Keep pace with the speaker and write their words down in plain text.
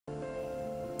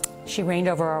She reigned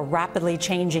over a rapidly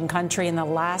changing country in the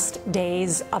last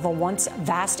days of a once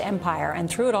vast empire. And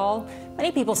through it all,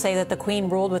 many people say that the Queen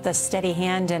ruled with a steady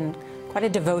hand and quite a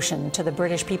devotion to the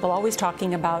British people, always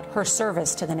talking about her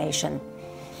service to the nation.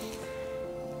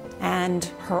 And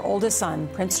her oldest son,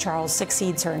 Prince Charles,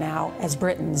 succeeds her now as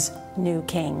Britain's new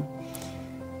king.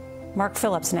 Mark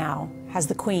Phillips now has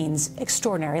the Queen's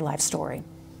extraordinary life story.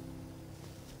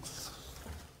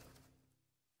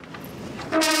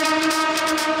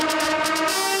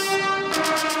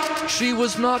 She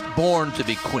was not born to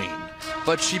be queen,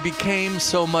 but she became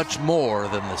so much more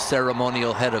than the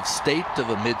ceremonial head of state of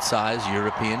a mid-sized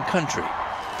European country.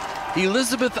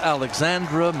 Elizabeth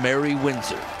Alexandra Mary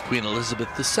Windsor, Queen Elizabeth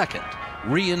II,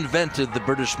 reinvented the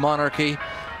British monarchy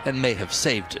and may have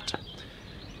saved it.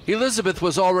 Elizabeth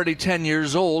was already 10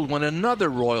 years old when another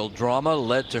royal drama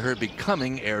led to her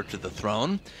becoming heir to the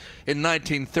throne. In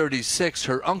 1936,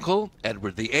 her uncle,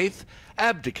 Edward VIII,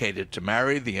 abdicated to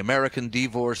marry the American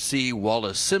divorcee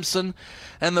Wallis Simpson,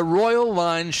 and the royal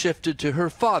line shifted to her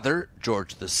father,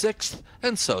 George VI,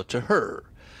 and so to her.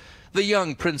 The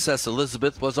young Princess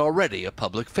Elizabeth was already a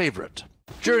public favorite.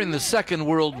 During the Second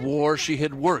World War, she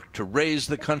had worked to raise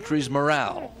the country's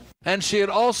morale, and she had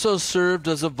also served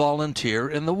as a volunteer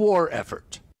in the war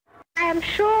effort. I am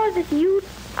sure that you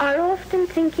are often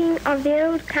thinking of the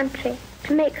old country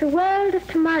to make the world of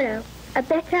tomorrow a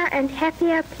better and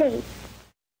happier place.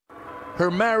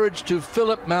 Her marriage to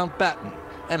Philip Mountbatten,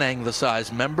 an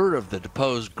anglicized member of the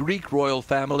deposed Greek royal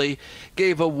family,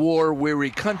 gave a war-weary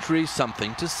country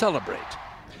something to celebrate.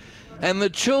 And the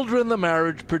children the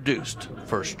marriage produced,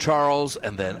 first Charles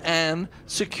and then Anne,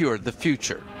 secured the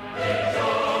future.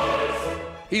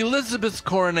 Elizabeth's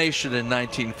coronation in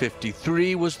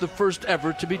 1953 was the first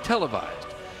ever to be televised.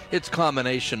 Its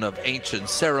combination of ancient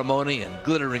ceremony and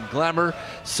glittering glamour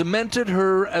cemented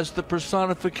her as the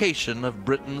personification of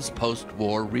Britain's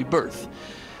post-war rebirth,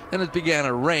 and it began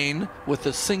a reign with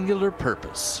a singular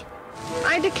purpose.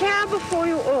 I declare before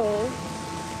you all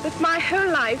that my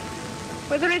whole life,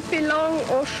 whether it be long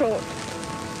or short,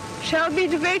 shall be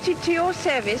devoted to your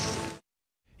service.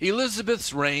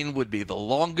 Elizabeth's reign would be the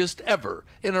longest ever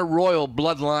in a royal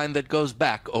bloodline that goes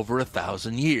back over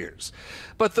 1,000 years.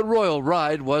 But the royal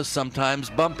ride was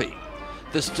sometimes bumpy.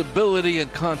 The stability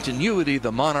and continuity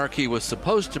the monarchy was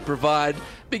supposed to provide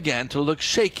began to look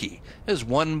shaky as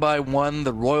one by one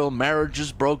the royal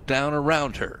marriages broke down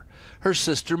around her, her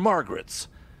sister Margaret's,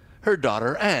 her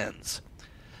daughter Anne's,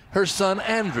 her son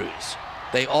Andrew's.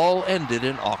 They all ended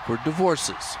in awkward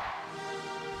divorces.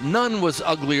 None was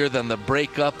uglier than the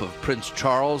breakup of Prince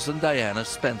Charles and Diana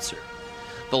Spencer.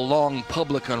 The long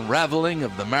public unraveling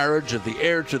of the marriage of the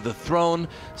heir to the throne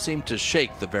seemed to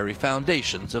shake the very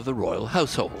foundations of the royal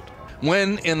household.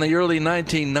 When, in the early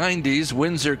 1990s,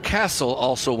 Windsor Castle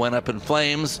also went up in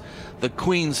flames, the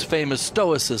Queen's famous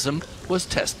stoicism was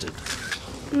tested.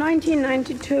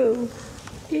 1992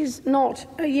 is not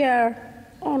a year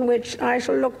on which I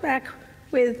shall look back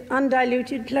with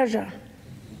undiluted pleasure.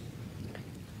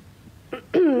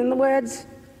 In the words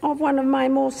of one of my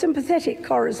more sympathetic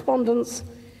correspondents,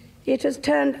 it has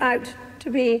turned out to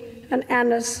be an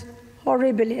annus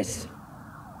horribilis.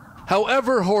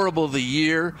 However horrible the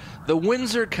year, the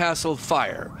Windsor Castle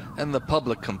fire and the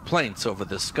public complaints over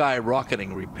the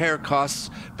skyrocketing repair costs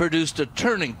produced a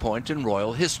turning point in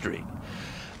royal history.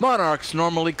 Monarchs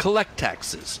normally collect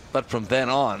taxes, but from then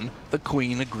on, the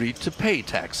Queen agreed to pay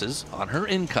taxes on her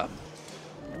income.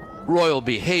 Royal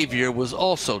behavior was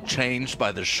also changed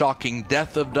by the shocking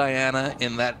death of Diana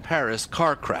in that Paris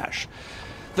car crash.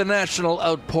 The national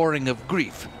outpouring of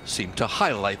grief seemed to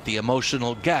highlight the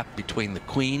emotional gap between the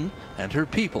Queen and her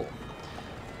people.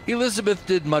 Elizabeth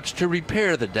did much to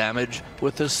repair the damage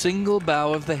with a single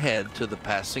bow of the head to the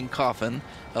passing coffin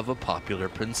of a popular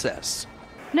princess.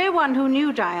 No one who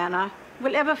knew Diana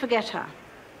will ever forget her.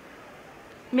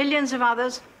 Millions of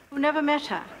others who never met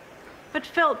her, but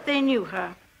felt they knew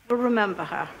her, will remember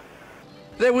her.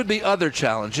 There would be other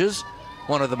challenges,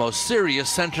 one of the most serious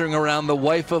centering around the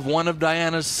wife of one of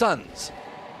Diana's sons.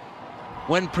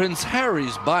 When Prince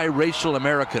Harry's biracial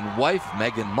American wife,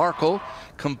 Meghan Markle,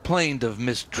 complained of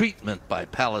mistreatment by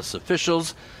palace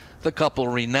officials, the couple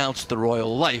renounced the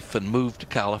royal life and moved to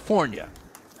California.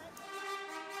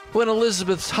 When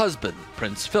Elizabeth's husband,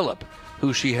 Prince Philip,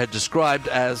 who she had described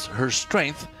as her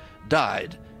strength,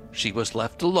 died, she was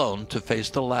left alone to face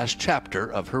the last chapter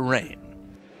of her reign.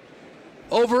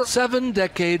 Over 7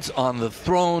 decades on the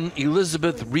throne,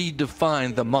 Elizabeth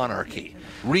redefined the monarchy,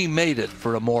 remade it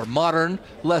for a more modern,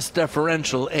 less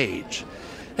deferential age.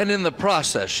 And in the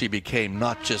process, she became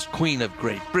not just Queen of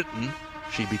Great Britain,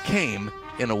 she became,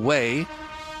 in a way,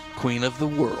 Queen of the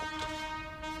world.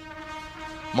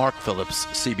 Mark Phillips,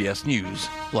 CBS News,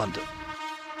 London.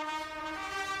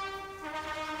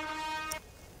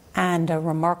 And a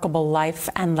remarkable life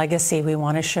and legacy we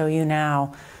want to show you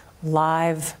now.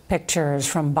 Live pictures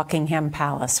from Buckingham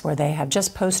Palace, where they have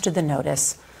just posted the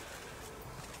notice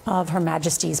of Her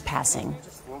Majesty's passing.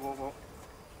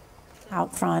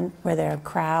 Out front, where their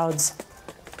crowds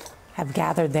have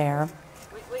gathered there.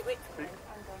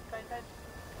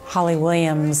 Holly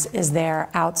Williams is there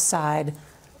outside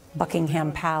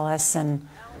Buckingham Palace. And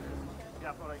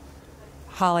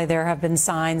Holly, there have been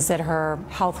signs that her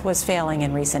health was failing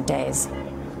in recent days.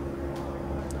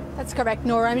 That's correct,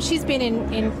 Nora. I mean, she's been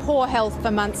in poor health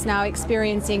for months now,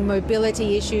 experiencing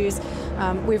mobility issues.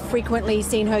 We've frequently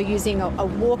seen her using a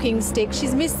walking stick.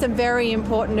 She's missed some very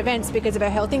important events because of her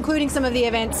health, including some of the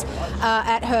events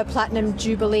at her Platinum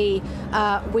Jubilee,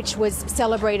 which was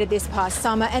celebrated this past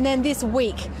summer. And then this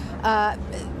week,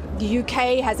 the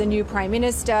UK has a new Prime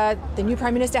Minister. The new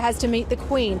Prime Minister has to meet the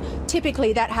Queen.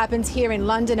 Typically that happens here in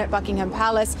London at Buckingham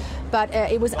Palace, but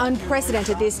it was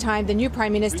unprecedented this time. The new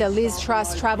Prime Minister, Liz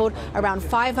Truss, travelled around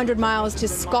 500 miles to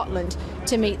Scotland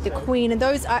to meet the Queen. And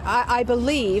those, I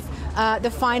believe, the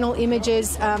final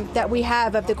images that we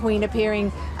have of the Queen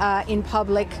appearing in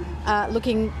public,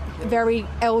 looking very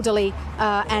elderly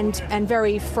and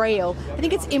very frail. I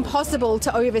think it's impossible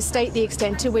to overstate the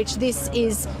extent to which this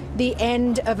is the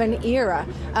end of an era.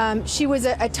 She was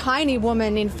a tiny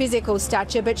woman in physical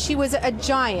stature, but she was a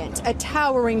giant, a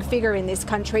towering figure in this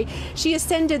country. She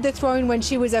ascended the throne when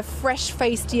she was a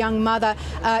fresh-faced young mother.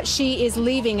 She is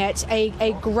leaving it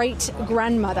a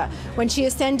great-grandmother. When she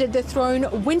ascended the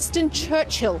throne, Winston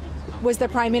Churchill was the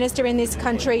Prime Minister in this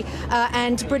country,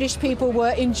 and British people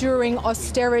were enduring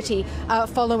austerity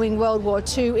following World War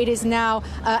II. It is now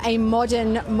a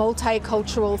modern,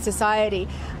 multicultural society.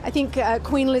 I think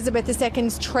Queen Elizabeth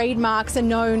II's trademarks are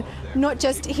known not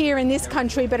just here in this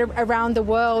country but around the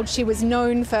world. She was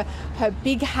known for her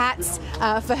big hats,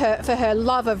 for her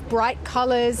love of bright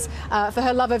colours, for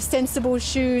her love of sensible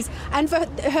shoes, and for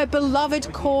her beloved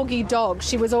corgi dog.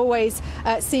 She was always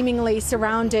seemingly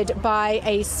surrounded by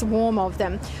a swarm of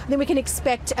them. I think we can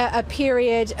expect a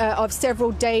period of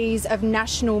several days of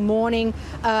national mourning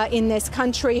in this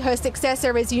country. Her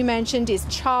successor, as you mentioned, is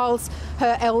Charles,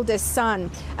 her eldest son.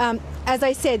 As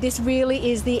I said, this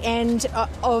really is the end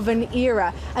of an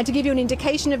era. And to give you an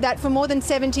indication of that, for more than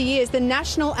 70 years, the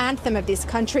national anthem of this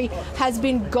country has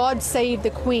been God Save the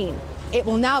Queen. It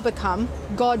will now become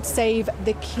God Save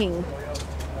the King.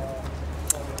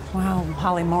 Wow,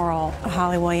 Holly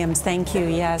Williams, thank you.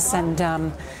 Yes,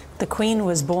 and the Queen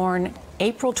was born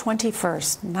April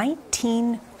 21st,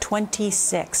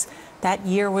 1926. That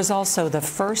year was also the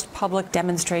first public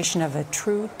demonstration of a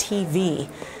true TV,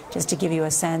 just to give you a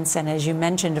sense. And as you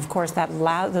mentioned, of course,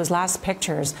 those last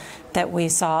pictures that we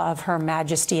saw of Her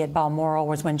Majesty at Balmoral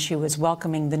was when she was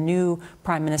welcoming the new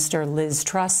Prime Minister, Liz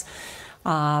Truss.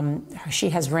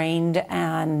 She has reigned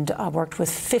and worked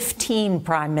with 15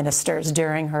 prime ministers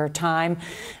during her time,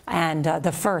 and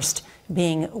the first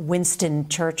being Winston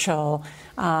Churchill.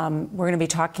 We're going to be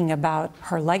talking about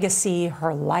her legacy,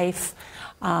 her life,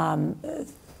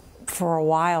 for a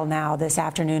while now this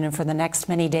afternoon and for the next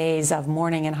many days of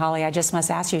mourning. And Holly, I just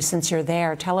must ask you, since you're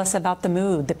there, tell us about the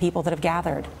mood, the people that have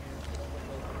gathered.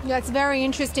 Yeah, it's very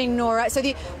interesting, Nora. So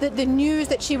the news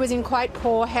that she was in quite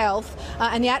poor health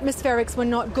and the atmospherics were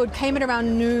not good came at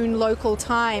around noon local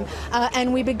time,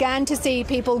 and we began to see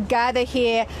people gather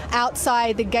here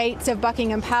outside the gates of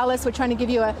Buckingham Palace. We're trying to give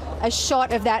you a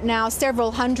shot of that now.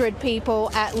 Several hundred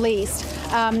people at least.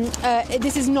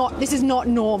 This is not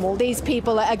normal. These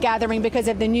people are gathering because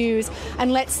of the news,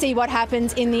 and let's see what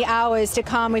happens in the hours to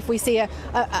come if we see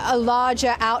a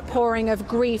larger outpouring of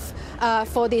grief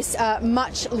for this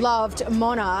much loved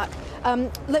monarch.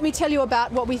 Let me tell you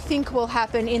about what we think will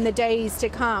happen in the days to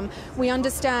come. We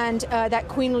understand that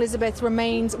Queen Elizabeth's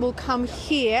remains will come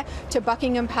here to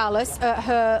Buckingham Palace,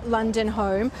 her London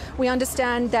home. We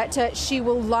understand that she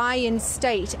will lie in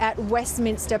state at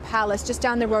Westminster Palace, just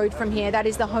down the road from here. That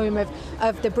is the home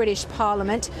of the British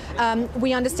Parliament.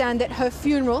 We understand that her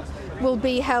funeral will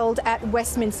be held at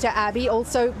Westminster Abbey,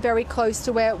 also very close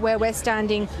to where we're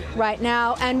standing right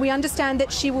now. And we understand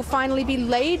that she will finally be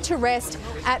laid to rest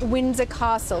at Windsor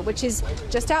Castle, which is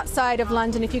just outside of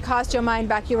London. If you cast your mind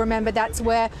back, you remember that's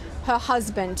where her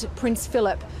husband, Prince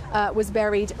Philip, was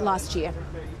buried last year.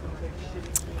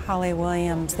 Holly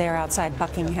Williams there outside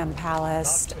Buckingham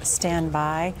Palace. Stand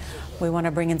by. We want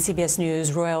to bring in CBS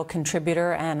News royal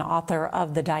contributor and author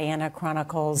of the Diana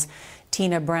Chronicles,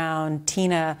 Tina Brown.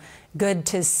 Tina, good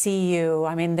to see you.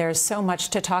 I mean, there's so much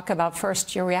to talk about.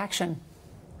 First, your reaction.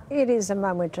 It is a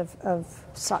moment of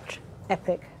such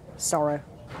epic sorrow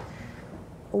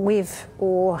we've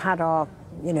all had our,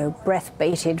 breath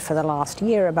baited for the last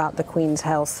year about the Queen's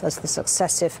health as the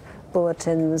successive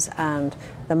bulletins and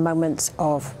the moments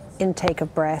of intake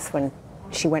of breath when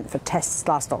she went for tests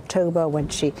last October, when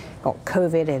she got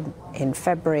COVID in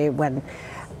February, when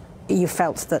you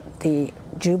felt that the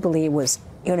Jubilee was,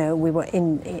 we were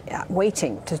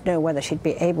waiting to know whether she'd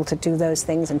be able to do those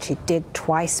things, and she did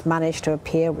twice manage to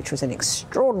appear, which was an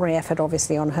extraordinary effort,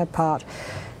 obviously, on her part.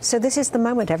 So this is the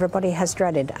moment everybody has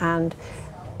dreaded, and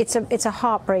it's a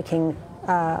heartbreaking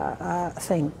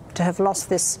thing to have lost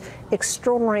this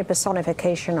extraordinary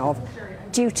personification of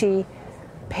duty,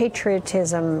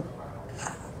 patriotism,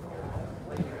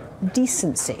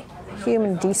 decency,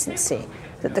 human decency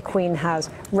that the Queen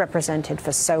has represented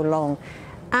for so long,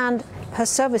 and her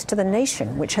service to the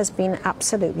nation, which has been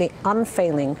absolutely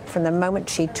unfailing from the moment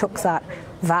she took that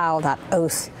vow, that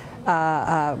oath,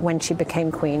 when she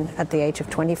became Queen at the age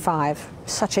of 25,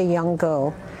 such a young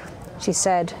girl. She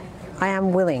said, "I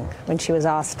am willing," when she was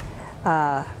asked,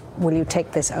 "Will you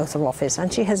take this oath of office?"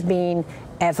 And she has been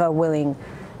ever willing,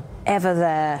 ever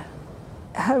there.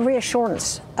 Her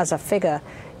reassurance as a figure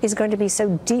is going to be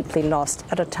so deeply lost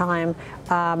at a time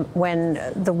when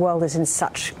the world is in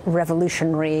such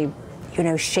revolutionary,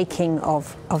 shaking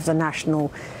of the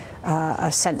national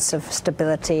sense of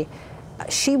stability.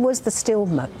 She was the still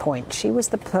point. She was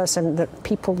the person that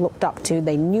people looked up to.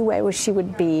 They knew where she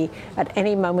would be at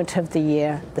any moment of the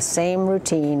year, the same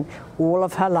routine, all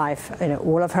of her life,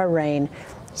 all of her reign.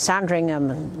 Sandringham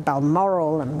and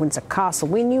Balmoral and Windsor Castle,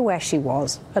 we knew where she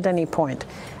was at any point.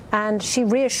 And she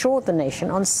reassured the nation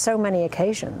on so many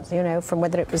occasions, from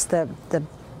whether it was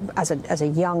as a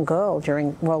young girl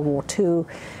during World War II,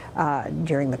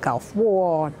 during the Gulf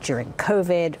War, during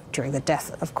COVID, during the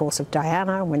death, of course, of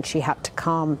Diana, when she had to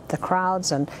calm the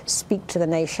crowds and speak to the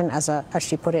nation as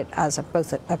she put it, as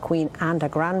both a queen and a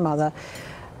grandmother.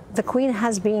 The Queen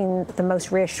has been the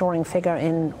most reassuring figure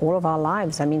in all of our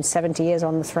lives. I mean, 70 years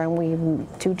on the throne,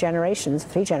 3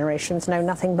 generations know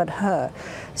nothing but her.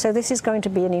 So this is going to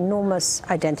be an enormous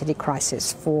identity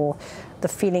crisis for the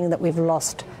feeling that we've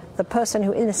lost the person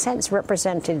who, in a sense,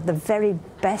 represented the very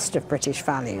best of British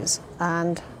values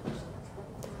and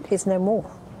is no more.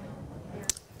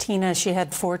 Tina, she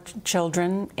had 4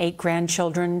 children, 8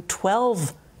 grandchildren,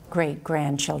 12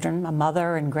 great-grandchildren, a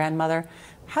mother and grandmother.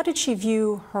 How did she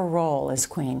view her role as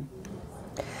Queen?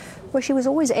 Well, she was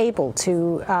always able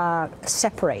to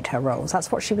separate her roles.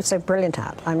 That's what she was so brilliant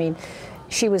at. I mean,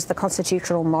 she was the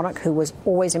constitutional monarch who was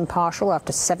always impartial.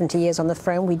 After 70 years on the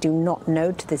throne, we do not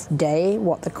know to this day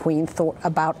what the Queen thought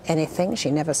about anything.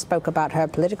 She never spoke about her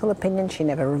political opinion. She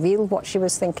never revealed what she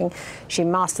was thinking. She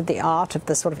mastered the art of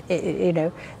the sort of,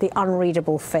 the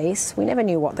unreadable face. We never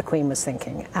knew what the Queen was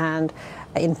thinking, and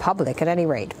in public at any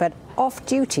rate. But off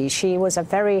duty, she was a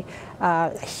very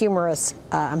humorous,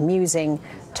 amusing,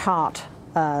 tart,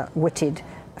 witted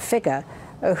figure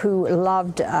who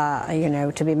loved,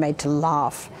 to be made to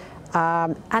laugh,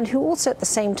 and who also at the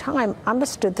same time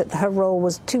understood that her role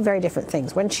was 2 very different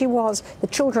things. When she was, the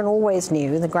children always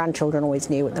knew, the grandchildren always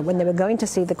knew, that when they were going to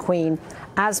see the Queen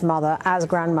as mother, as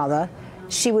grandmother,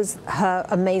 she was her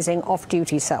amazing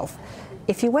off-duty self.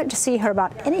 If you went to see her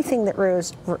about anything that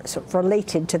was sort of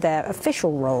related to their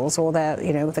official roles or their,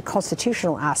 the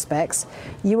constitutional aspects,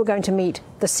 you were going to meet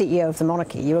the CEO of the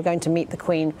monarchy. You were going to meet the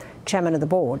Queen, chairman of the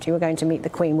board. You were going to meet the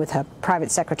Queen with her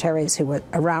private secretaries who were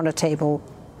around a table.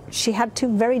 She had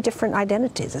 2 very different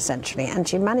identities, essentially, and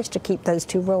she managed to keep those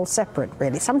 2 roles separate,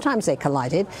 really. Sometimes they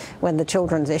collided when the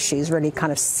children's issues really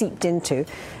kind of seeped into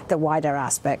the wider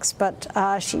aspects, but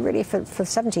she really, for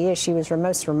 70 years, she was the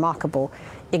most remarkable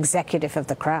executive of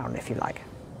the crown, if you like.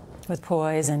 With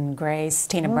poise and grace.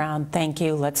 Tina Brown, thank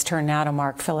you. Let's turn now to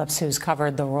Mark Phillips, who's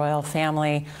covered the royal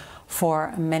family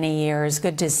for many years.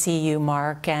 Good to see you,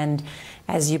 Mark. And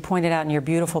as you pointed out in your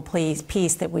beautiful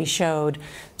piece that we showed,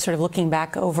 sort of looking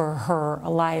back over her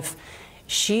life,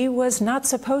 she was not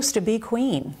supposed to be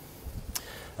Queen.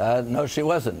 No, she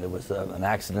wasn't. It was an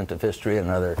accident of history,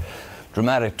 another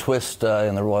dramatic twist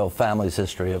in the royal family's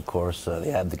history, of course,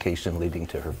 the abdication leading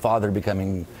to her father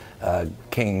becoming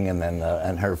king and then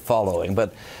and her following.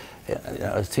 But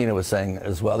as Tina was saying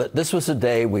as well, that this was a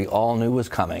day we all knew was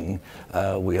coming.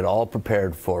 We had all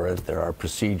prepared for it. There are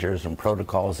procedures and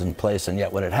protocols in place, and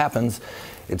yet when it happens,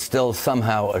 it's still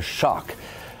somehow a shock.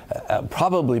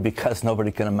 Probably because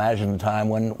nobody can imagine a time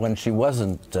when she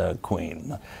wasn't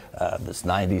queen. This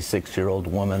 96-year-old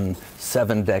woman,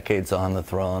 7 decades on the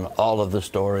throne, all of the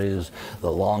stories,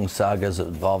 the long sagas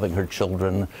involving her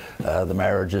children, the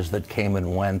marriages that came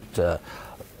and went,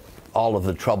 all of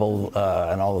the trouble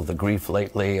and all of the grief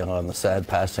lately on the sad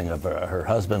passing of her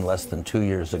husband less than 2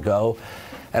 years ago.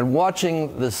 And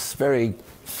watching this very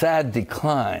sad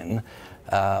decline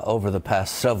over the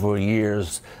past several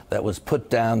years that was put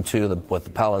down to what the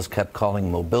palace kept calling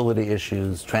mobility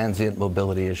issues, transient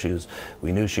mobility issues.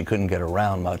 We knew she couldn't get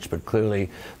around much, but clearly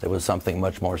there was something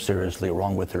much more seriously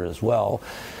wrong with her as well,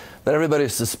 that everybody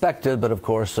suspected, but of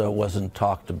course wasn't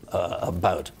talked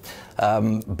about.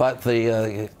 But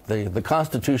the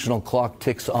constitutional clock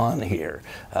ticks on here.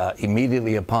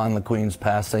 Immediately upon the Queen's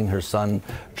passing, her son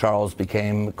Charles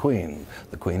became Queen.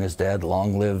 The Queen is dead,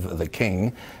 long live the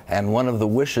King. And one of the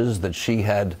wishes that she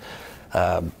had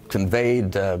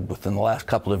conveyed within the last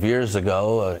couple of years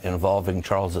ago, involving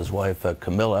Charles's wife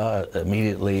Camilla,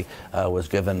 immediately was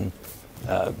given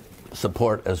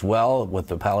support as well, with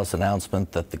the palace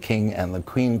announcement that the King and the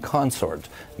Queen consort,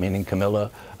 meaning Camilla,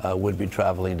 would be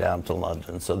traveling down to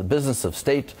London. So the business of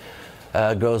state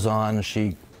goes on.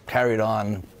 She carried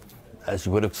on, as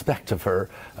you would expect of her,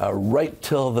 right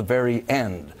till the very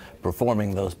end,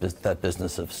 performing that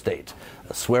business of state,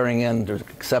 swearing in,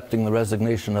 accepting the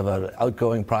resignation of an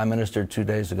outgoing prime minister 2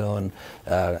 days ago,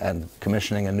 and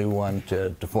commissioning a new one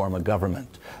to form a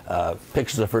government.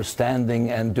 Pictures of her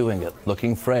standing and doing it,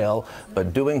 looking frail,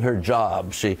 but doing her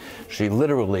job. She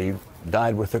literally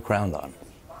died with her crown on.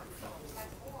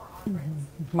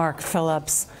 Mark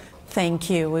Phillips, thank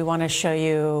you. We want to show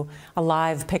you a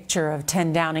live picture of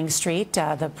 10 Downing Street,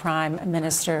 the Prime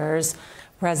Minister's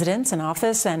residence and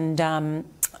office, and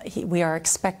we are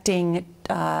expecting,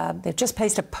 they've just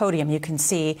placed a podium you can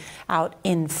see out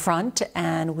in front,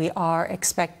 and we are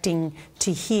expecting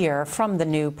to hear from the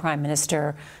new Prime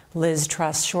Minister, Liz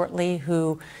Truss, shortly,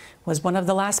 who was one of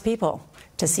the last people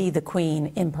to see the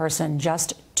Queen in person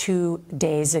just 2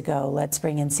 days ago. Let's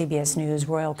bring in CBS News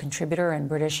royal contributor and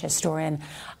British historian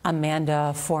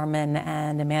Amanda Foreman.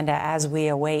 And Amanda, as we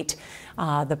await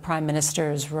the Prime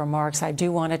Minister's remarks, I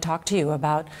do want to talk to you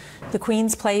about the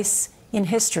Queen's place in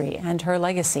history and her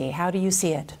legacy. How do you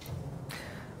see it?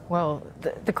 Well,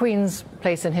 the Queen's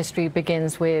place in history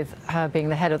begins with her being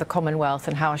the head of the Commonwealth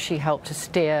and how she helped to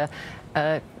steer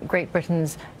Great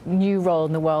Britain's new role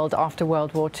in the world after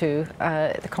World War II.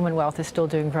 The Commonwealth is still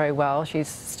doing very well. She's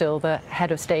still the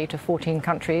head of state of 14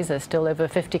 countries. There's still over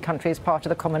 50 countries part of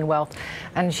the Commonwealth.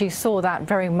 And she saw that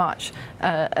very much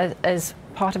as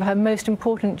part of her most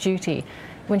important duty.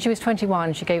 When she was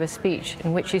 21, she gave a speech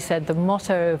in which she said, "The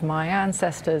motto of my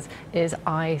ancestors is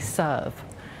I serve."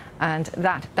 And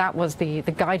that was the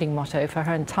guiding motto for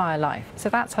her entire life. So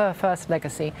that's her first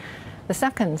legacy. The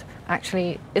second,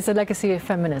 actually, is a legacy of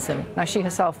feminism. Now, she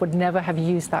herself would never have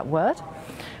used that word.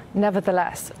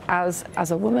 Nevertheless,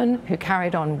 as a woman who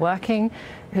carried on working,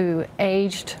 who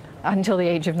aged until the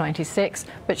age of 96,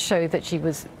 but showed that she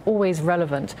was always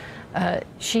relevant,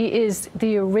 she is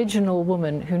the original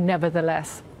woman who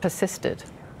nevertheless persisted.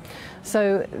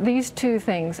 So these two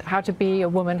things, how to be a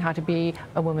woman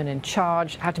in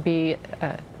charge, how to be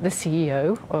the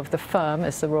CEO of the firm,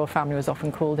 as the royal family was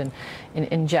often called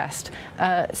in jest,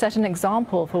 set an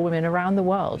example for women around the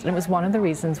world. And it was one of the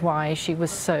reasons why she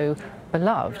was so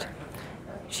beloved.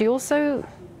 She also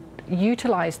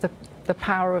utilized the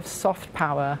power of soft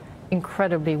power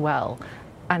incredibly well.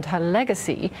 And her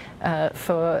legacy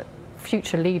for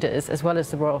future leaders, as well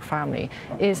as the royal family,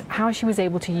 is how she was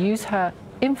able to use her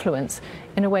influence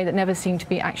in a way that never seemed to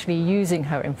be actually using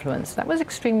her influence. That was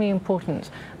extremely important.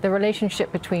 The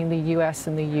relationship between the US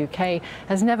and the UK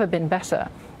has never been better,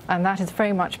 and that is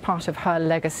very much part of her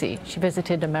legacy. She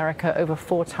visited America over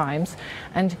 4 times,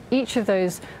 and each of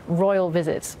those royal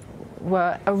visits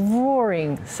were a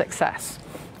roaring success.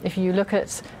 If you look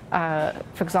at,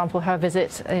 for example, her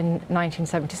visit in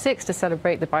 1976 to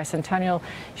celebrate the bicentennial,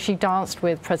 she danced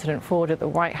with President Ford at the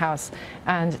White House,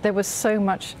 and there was so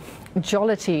much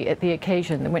jollity at the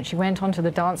occasion that when she went onto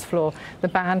the dance floor, the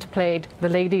band played "The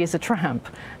Lady is a Tramp,"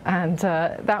 and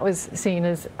that was seen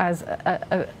as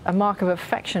a mark of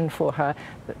affection for her,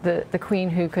 the Queen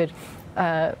who could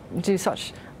do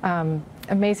such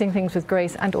amazing things with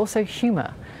grace and also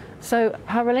humor. So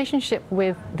her relationship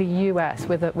with the US,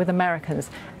 with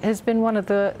Americans, has been one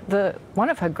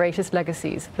of her greatest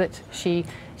legacies that she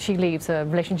leaves, a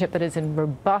relationship that is in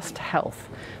robust health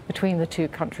between the two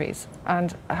countries.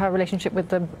 And her relationship with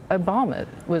the Obama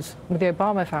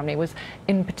family was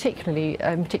in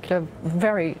particular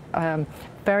very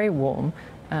very warm.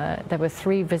 There were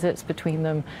 3 visits between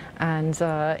them, and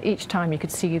each time you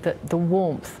could see that the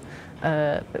warmth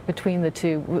between the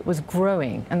two was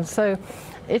growing. And so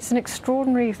it's an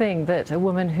extraordinary thing that a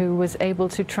woman who was able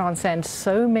to transcend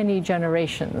so many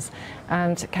generations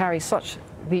and carry such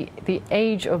the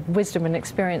age of wisdom and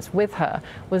experience with her,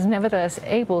 was nevertheless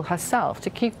able herself to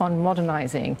keep on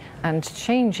modernizing and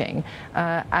changing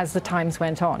as the times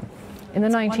went on. In the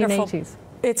 1980s.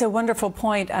 It's a wonderful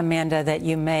point, Amanda, that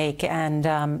you make, and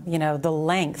you know, the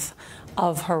length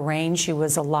of her reign. She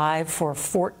was alive for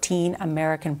 14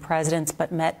 American presidents,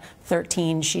 but met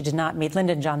 13. She did not meet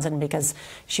Lyndon Johnson because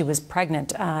she was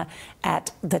pregnant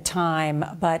at the time.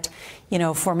 But, you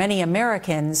know, for many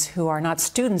Americans who are not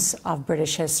students of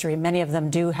British history, many of them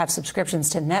do have subscriptions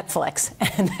to Netflix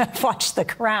and watch The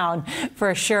Crown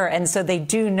for sure. And so they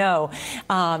do know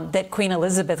that Queen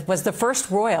Elizabeth was the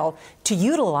first royal to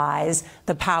utilize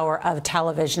the power of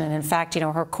television. And in fact, you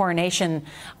know, her coronation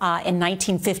in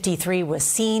 1953 was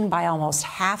seen by almost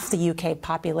half the UK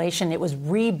population. It was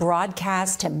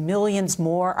rebroadcast to millions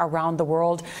more around the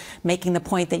world, making the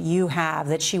point that you have,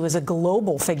 that she was a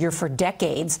global figure for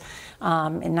decades. In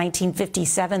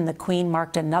 1957, the Queen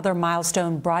marked another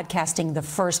milestone, broadcasting the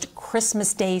first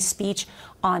Christmas Day speech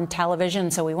on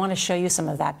television. So we want to show you some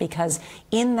of that, because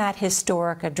in that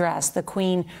historic address, the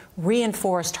Queen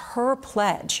reinforced her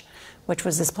pledge, which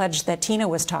was this pledge that Tina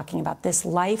was talking about, this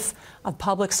life of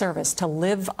public service, to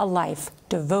live a life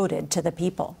devoted to the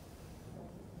people.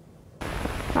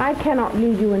 I cannot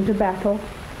lead you into battle.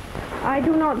 I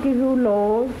do not give you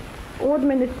laws or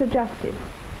administer justice.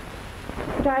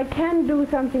 But I can do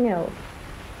something else.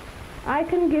 I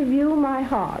can give you my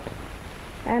heart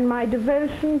and my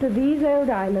devotion to these old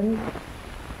islands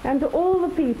and to all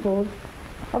the peoples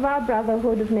of our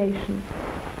brotherhood of nations.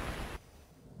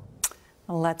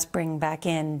 Let's bring back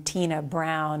in Tina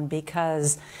Brown,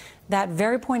 because that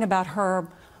very point about her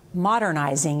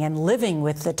modernizing and living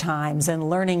with the times and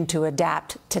learning to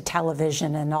adapt to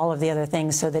television and all of the other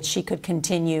things so that she could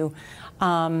continue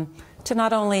to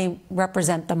not only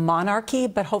represent the monarchy,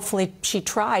 but hopefully she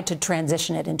tried to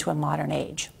transition it into a modern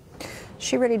age.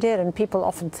 She really did, and people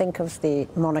often think of the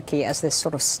monarchy as this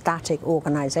sort of static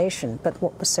organization. But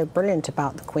what was so brilliant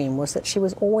about the Queen was that she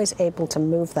was always able to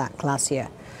move that glacier,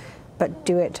 but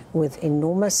do it with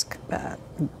enormous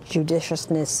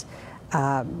judiciousness,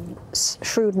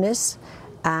 shrewdness,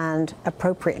 and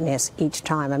appropriateness each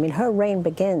time. I mean, her reign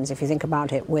begins, if you think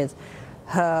about it, with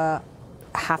her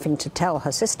having to tell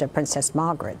her sister, Princess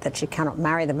Margaret, that she cannot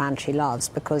marry the man she loves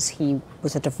because he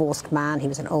was a divorced man, he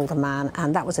was an older man,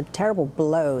 and that was a terrible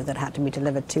blow that had to be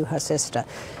delivered to her sister.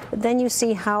 But then you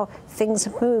see how things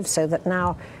have moved so that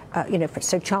now, you know,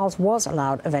 so Charles was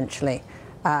allowed eventually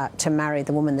to marry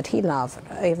the woman that he loved,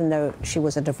 even though she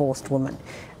was a divorced woman.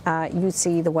 You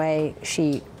see the way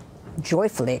she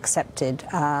joyfully accepted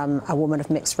a woman of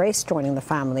mixed race joining the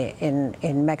family in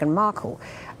Meghan Markle.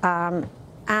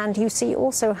 And you see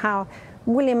also how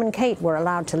William and Kate were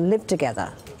allowed to live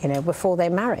together, you know, before they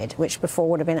married, which before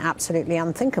would have been absolutely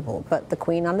unthinkable. But the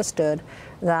Queen understood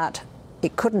that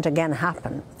it couldn't again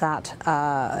happen, that,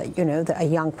 you know, that a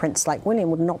young prince like William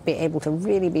would not be able to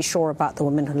really be sure about the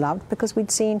woman he loved, because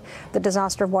we'd seen the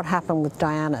disaster of what happened with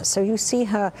Diana. So you see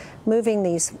her moving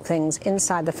these things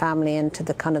inside the family into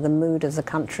the kind of the mood of the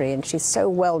country, and she's so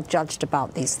well judged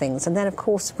about these things. And then, of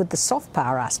course, with the soft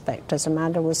power aspect, as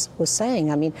Amanda was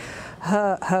saying, I mean,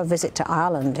 her visit to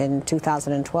Ireland in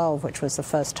 2012, which was the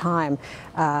first time,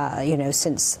 you know,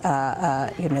 since,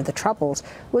 you know, the Troubles,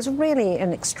 was really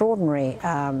an extraordinary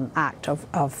act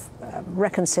of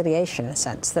reconciliation, in a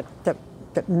sense,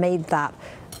 that made that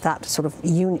sort of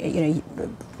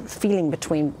feeling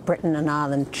between Britain and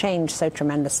Ireland change so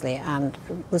tremendously, and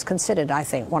was considered, I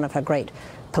think, one of her great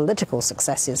political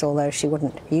successes, although she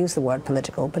wouldn't use the word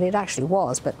political, but it actually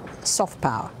was, but soft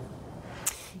power.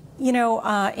 You know,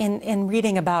 in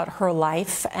reading about her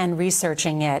life and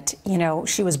researching it, you know,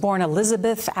 she was born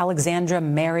Elizabeth Alexandra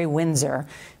Mary Windsor.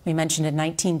 We mentioned in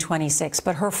 1926,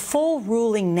 but her full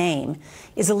ruling name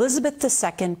is Elizabeth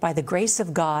II by the grace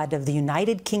of God of the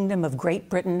United Kingdom of Great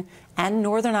Britain and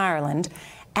Northern Ireland,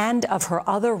 and of her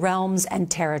other realms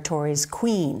and territories,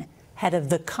 Queen, head of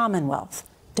the Commonwealth,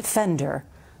 defender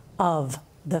of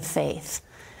the faith.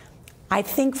 I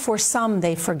think for some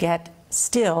they forget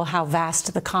still how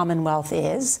vast the Commonwealth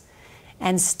is,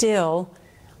 and still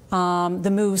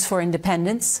the moves for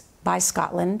independence by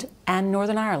Scotland and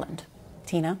Northern Ireland.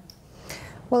 Tina?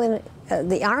 Well,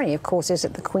 the irony, of course, is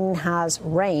that the Queen has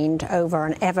reigned over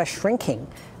an ever-shrinking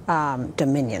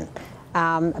dominion.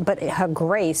 But her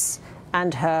grace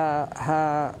and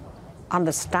her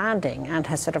understanding and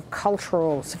her sort of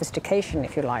cultural sophistication,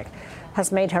 if you like,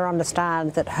 has made her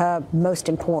understand that her most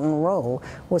important role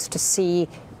was to see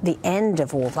the end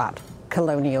of all that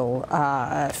colonial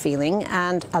feeling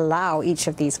and allow each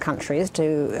of these countries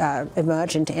to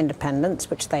emerge into independence,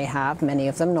 which they have, many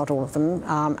of them, not all of them,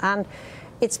 and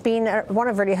it's been one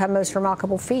of really her most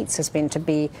remarkable feats has been to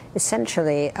be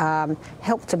essentially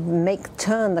help to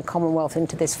turn the Commonwealth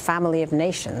into this family of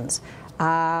nations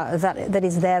that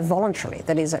is there voluntarily,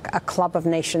 that is a club of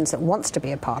nations that wants to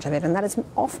be a part of it, and that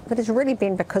has really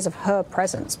been because of her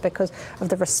presence, because of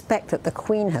the respect that the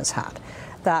Queen has had,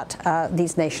 that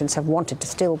these nations have wanted to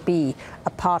still be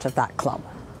a part of that club.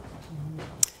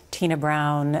 Tina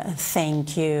Brown,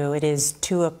 thank you. It is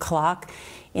 2 o'clock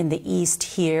in the East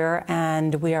here,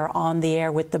 and we are on the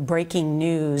air with the breaking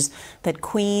news that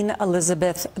Queen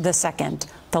Elizabeth II,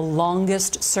 the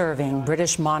longest-serving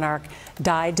British monarch,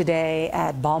 died today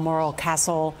at Balmoral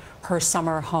Castle, her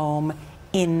summer home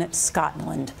in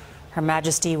Scotland. Her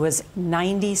Majesty was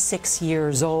 96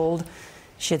 years old.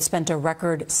 She had spent a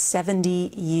record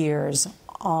 70 years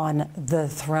on the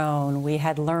throne. We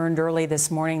had learned early this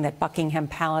morning that Buckingham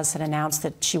Palace had announced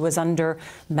that she was under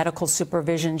medical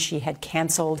supervision. She had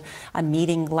canceled a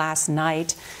meeting last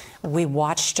night. We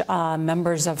watched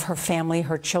members of her family,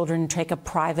 her children, take a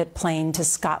private plane to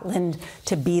Scotland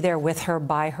to be there with her,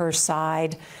 by her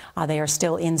side. They are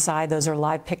still inside. Those are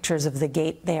live pictures of the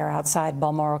gate there outside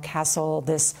Balmoral Castle,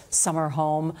 this summer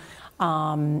home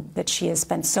that she has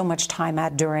spent so much time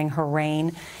at during her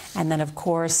reign. And then, of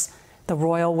course, the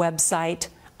royal website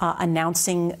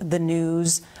announcing the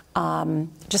news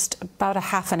just about a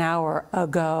half an hour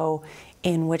ago,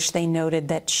 in which they noted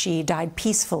that she died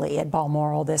peacefully at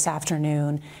Balmoral this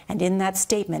afternoon. And in that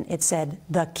statement, it said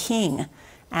the King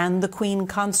and the Queen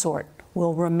Consort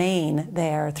will remain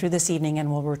there through this evening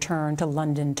and will return to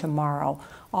London tomorrow,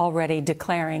 already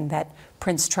declaring that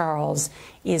Prince Charles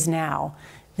is now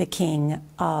the King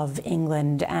of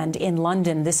England. And in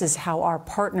London, this is how our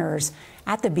partners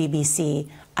at the BBC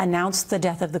announced the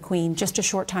death of the Queen just a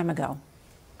short time ago.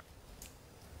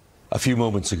 A few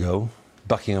moments ago,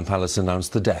 Buckingham Palace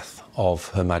announced the death of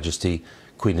Her Majesty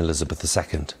Queen Elizabeth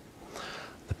II.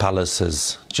 The Palace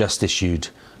has just issued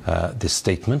this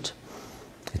statement.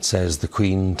 It says the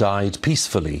Queen died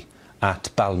peacefully at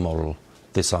Balmoral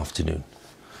this afternoon.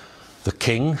 The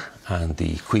King and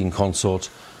the Queen Consort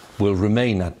will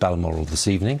remain at Balmoral this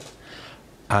evening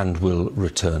and will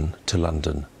return to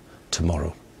London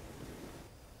tomorrow.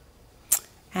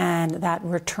 And that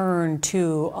return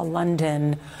to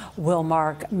London will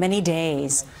mark many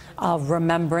days of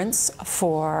remembrance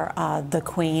for the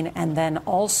Queen, and then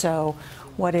also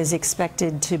what is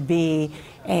expected to be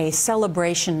a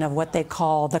celebration of what they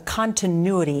call the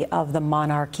continuity of the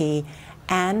monarchy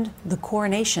and the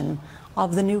coronation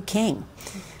of the new king.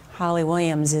 Holly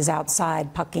Williams is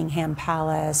outside Buckingham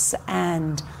Palace,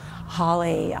 and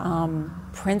Holly,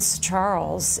 Prince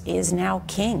Charles is now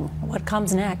king. What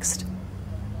comes next?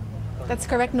 That's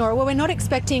correct, Nora. Well, we're not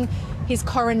expecting his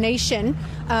coronation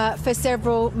for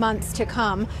several months to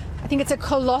come. I think it's a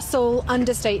colossal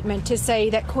understatement to say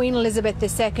that Queen Elizabeth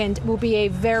II will be a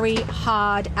very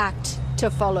hard act to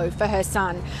follow for her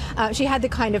son. She had the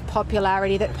kind of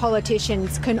popularity that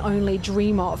politicians can only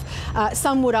dream of.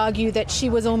 Some would argue that she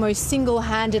was almost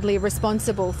single-handedly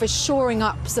responsible for shoring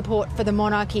up support for the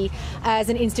monarchy as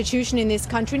an institution in this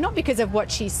country, not because of what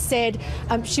she said.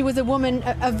 She was a woman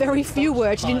of very few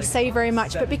words. She didn't say very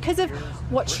much, but because of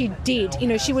what she did. You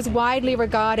know, she was widely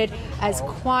regarded as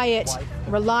quiet,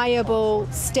 reliable,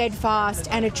 steadfast,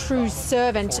 and a true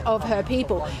servant of her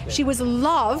people. She was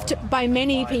loved by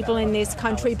many people in this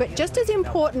country, but just as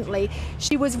importantly,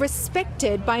 she was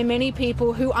respected by many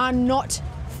people who are not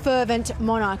fervent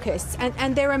monarchists,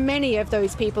 and there are many of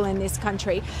those people in this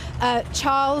country.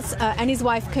 Charles and his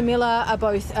wife Camilla are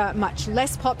both much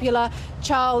less popular.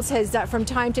 Charles has from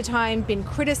time to time been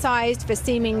criticised for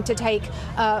seeming to take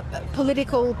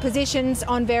political positions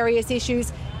on various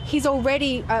issues. He's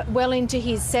already well into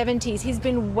his 70s. He's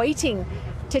been waiting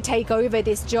to take over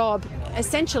this job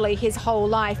essentially his whole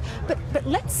life. But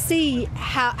let's see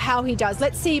how he does.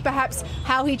 Let's see perhaps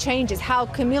how he changes, how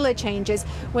Camilla changes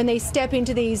when they step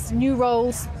into these new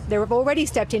roles. They've already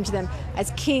stepped into them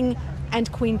as King and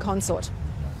Queen Consort.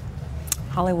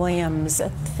 Holly Williams,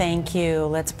 thank you.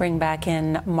 Let's bring back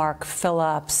in Mark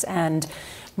Phillips. And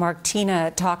Mark,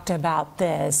 Tina talked about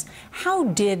this. How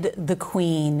did the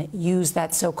Queen use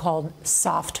that so-called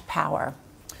soft power?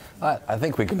 I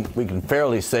think we can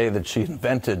fairly say that she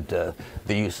invented the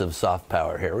use of soft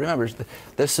power here. Remember,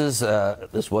 this was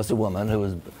a woman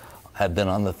who had been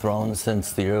on the throne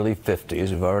since the early 50s.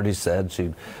 We've already said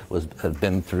she had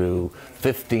been through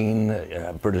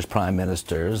 15 British prime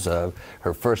ministers.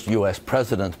 Her first U.S.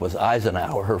 president was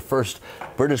Eisenhower. Her first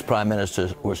British prime minister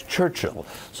was Churchill.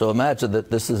 So imagine that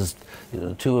this is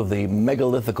two of the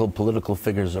megalithical political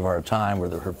figures of our time, were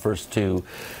her first two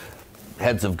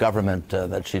heads of government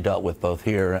that she dealt with both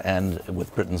here and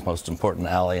with Britain's most important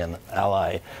ally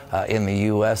in the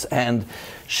U.S. And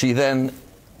she then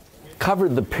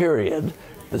covered the period,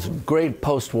 this great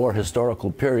post-war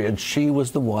historical period. She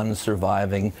was the one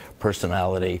surviving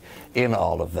personality in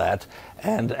all of that.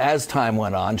 And as time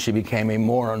went on, she became a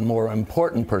more and more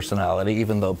important personality,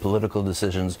 even though political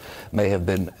decisions may have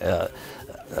been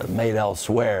made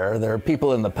elsewhere. There are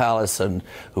people in the palace and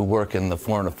who work in the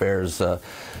foreign affairs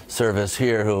service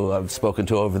here who I've spoken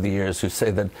to over the years who say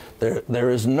that there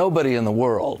is nobody in the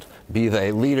world, be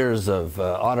they leaders of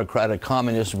autocratic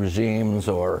communist regimes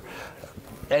or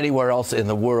anywhere else in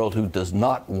the world, who does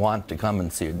not want to come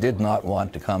and see, did not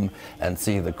want to come and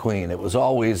see the Queen. It was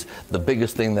always the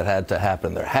biggest thing that had to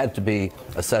happen. There had to be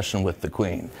a session with the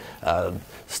Queen.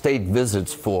 State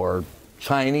visits for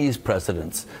Chinese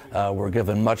presidents were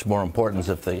given much more importance.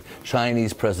 If the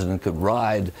Chinese president could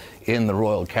ride in the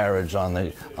royal carriage on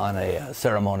a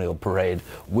ceremonial parade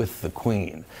with the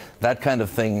Queen. That kind of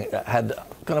thing had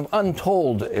kind of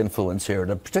untold influence here,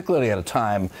 particularly at a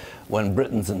time when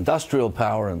Britain's industrial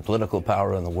power and political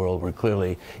power in the world were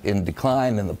clearly in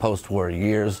decline in the post-war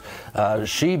years.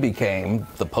 She became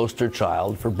the poster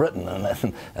child for Britain,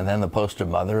 and then the poster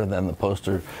mother, and then the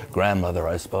poster grandmother,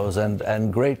 I suppose,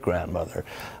 and great-grandmother.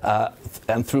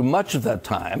 And through much of that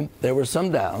time, there were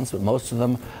some downs, but most of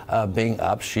them being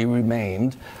up. She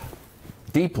remained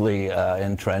deeply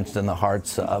entrenched in the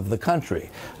hearts of the country.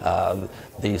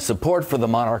 The support for the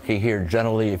monarchy here,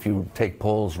 generally, if you take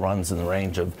polls, runs in the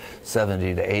range of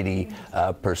 70 to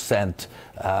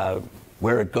 80%.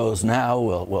 Where it goes now,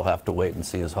 we'll have to wait and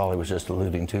see, as Holly was just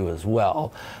alluding to as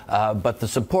well. But the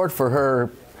support for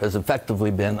her has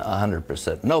effectively been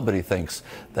 100%. Nobody thinks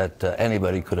that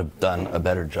anybody could have done a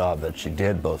better job that she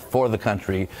did, both for the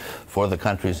country, for the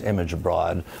country's image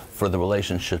abroad, for the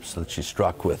relationships that she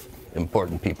struck with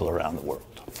important people around the world.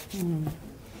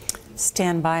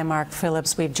 Stand by, Mark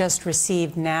Phillips. We've just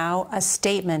received now a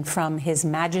statement from His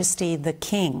Majesty the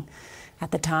King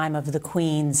at the time of the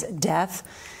Queen's death.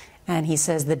 And he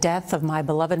says, "The death of my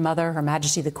beloved mother, Her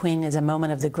Majesty the Queen, is a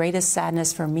moment of the greatest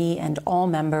sadness for me and all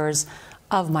members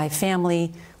of my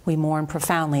family. We mourn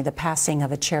profoundly the passing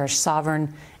of a cherished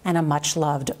sovereign and a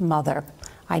much-loved mother.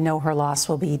 I know her loss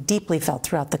will be deeply felt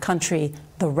throughout the country,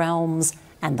 the realms,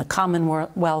 and the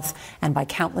Commonwealth, and by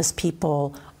countless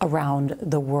people around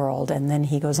the world." And then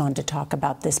he goes on to talk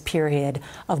about this period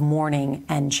of mourning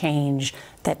and change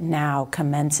that now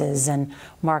commences. And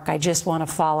Mark, I just want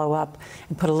to follow up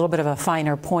and put a little bit of a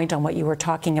finer point on what you were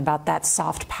talking about, that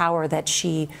soft power that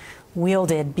she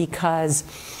wielded, because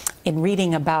in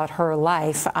reading about her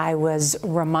life, I was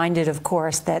reminded, of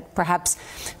course, that perhaps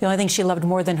the only thing she loved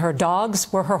more than her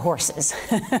dogs were her horses.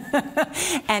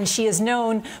 And she is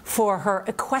known for her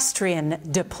equestrian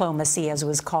diplomacy, as it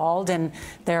was called. And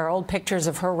there are old pictures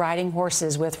of her riding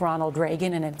horses with Ronald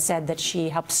Reagan, and it said that she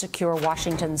helped secure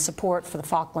Washington's support for the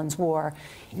Falklands War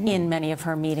in many of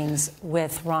her meetings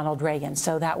with Ronald Reagan.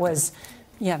 So that was,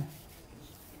 yeah.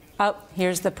 Oh,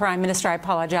 here's the Prime Minister. I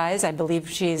apologize. I believe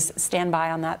she's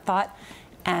standby on that thought.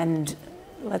 And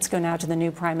let's go now to the new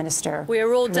Prime Minister. We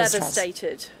are all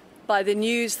devastated by the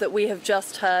news that we have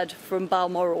just heard from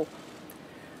Balmoral.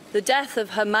 The death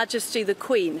of Her Majesty the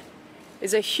Queen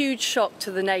is a huge shock to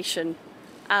the nation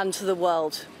and to the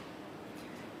world.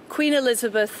 Queen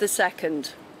Elizabeth II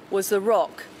was the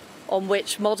rock on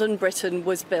which modern Britain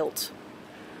was built.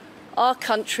 Our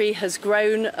country has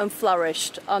grown and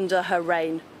flourished under her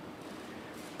reign.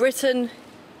 Britain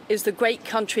is the great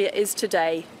country it is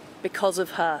today because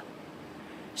of her.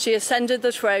 She ascended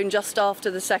the throne just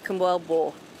after the Second World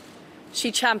War.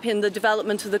 She championed the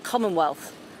development of the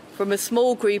Commonwealth from a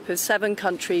small group of 7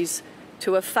 countries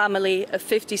to a family of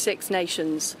 56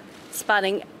 nations,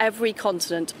 spanning every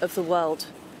continent of the world.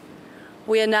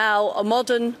 We are now a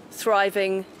modern,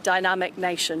 thriving, dynamic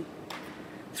nation.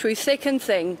 Through thick and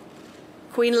thin,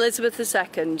 Queen Elizabeth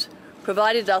II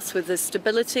provided us with the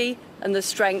stability and the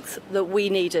strength that we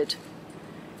needed.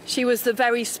 She was the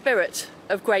very spirit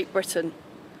of Great Britain,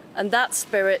 and that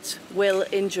spirit will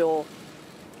endure.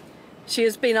 She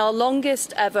has been our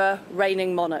longest ever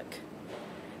reigning monarch.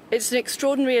 It's an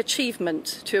extraordinary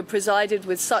achievement to have presided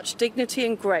with such dignity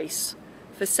and grace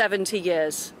for 70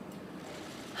 years.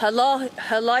 Her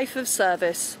life of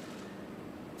service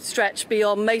stretched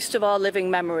beyond most of our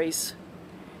living memories.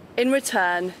 In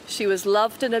return, she was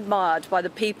loved and admired by the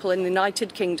people in the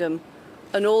United Kingdom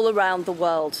and all around the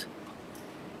world.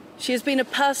 She has been a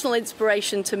personal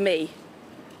inspiration to me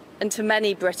and to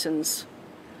many Britons.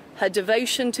 Her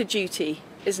devotion to duty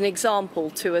is an example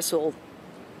to us all.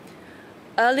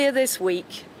 Earlier this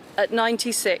week, at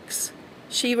 96,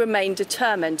 she remained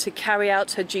determined to carry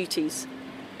out her duties,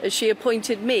 as she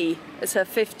appointed me as her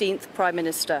 15th Prime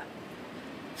Minister.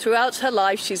 Throughout her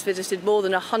life, she's visited more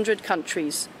than 100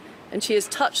 countries, and she has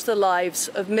touched the lives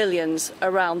of millions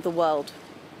around the world.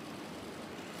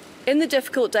 In the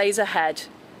difficult days ahead,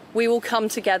 we will come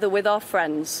together with our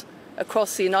friends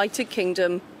across the United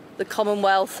Kingdom, the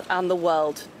Commonwealth and the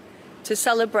world to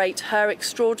celebrate her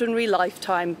extraordinary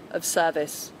lifetime of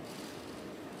service.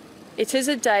 It is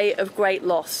a day of great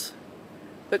loss,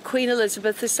 but Queen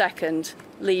Elizabeth II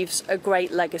leaves a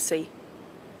great legacy.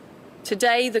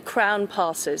 Today the crown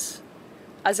passes,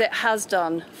 as it has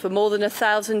done for more than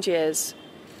 1,000 years,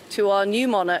 to our new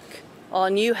monarch, our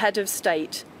new head of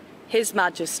state, His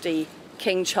Majesty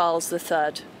King Charles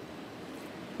III.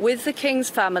 With the King's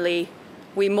family,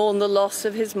 we mourn the loss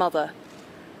of his mother,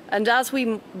 and as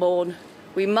we mourn,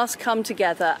 we must come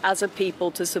together as a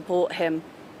people to support him,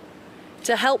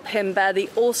 to help him bear the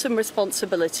awesome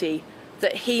responsibility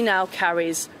that he now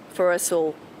carries for us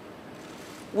all.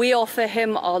 We offer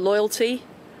him our loyalty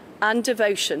and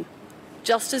devotion,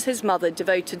 just as his mother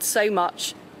devoted so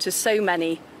much to so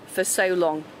many for so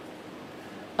long.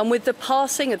 And with the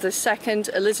passing of the second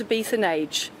Elizabethan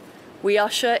age, we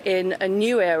usher in a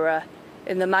new era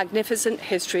in the magnificent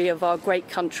history of our great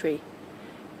country,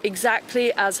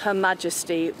 exactly as Her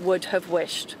Majesty would have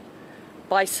wished,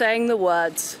 by saying the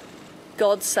words,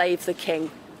 "God save the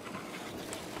King."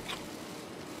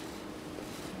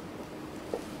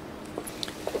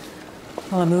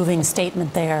 Well, a moving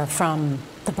statement there from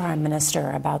the Prime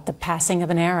Minister about the passing of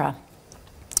an era,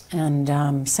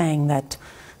 and saying that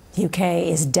the UK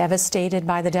is devastated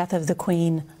by the death of the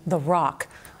Queen, the rock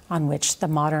on which the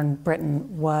modern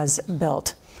Britain was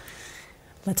built.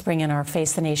 Let's bring in our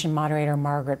Face the Nation moderator,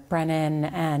 Margaret Brennan.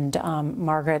 And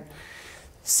Margaret,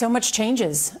 so much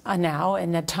changes now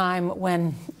in a time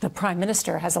when the Prime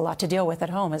Minister has a lot to deal with at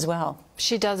home as well.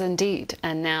 She does indeed.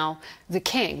 And now the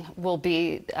King will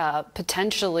be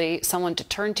potentially someone to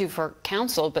turn to for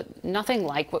counsel, but nothing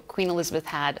like what Queen Elizabeth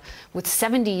had with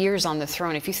 70 years on the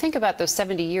throne. If you think about those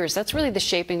 70 years, that's really the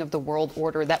shaping of the world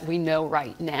order that we know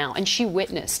right now. And she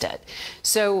witnessed it.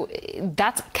 So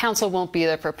that counsel won't be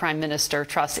there for Prime Minister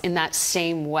Truss in that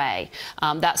same way.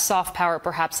 That soft power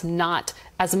perhaps not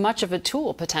as much of a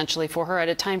tool potentially for her at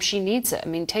a time she needs it. I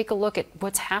mean, take a look at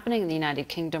what's happening in the United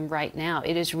Kingdom right now.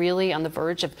 It is really on the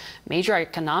verge of major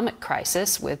economic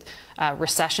crisis with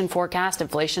recession forecast,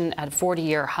 inflation at a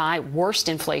 40-year high, worst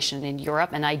inflation in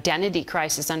Europe, an identity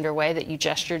crisis underway that you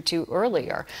gestured to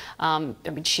earlier. I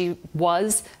mean, she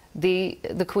was the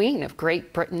Queen of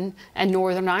Great Britain and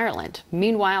Northern Ireland.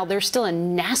 Meanwhile, there's still a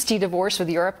nasty divorce with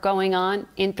Europe going on,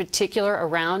 in particular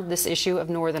around this issue of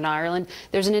Northern Ireland.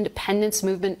 There's an independence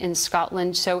movement in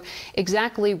Scotland. So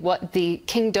exactly what the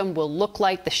kingdom will look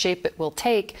like, the shape it will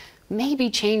take, may be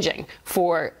changing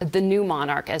for the new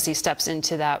monarch as he steps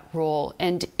into that role.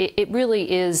 And it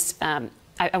really is, I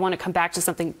want to come back to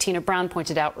something Tina Brown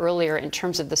pointed out earlier in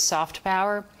terms of the soft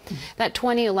power. That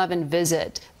 2011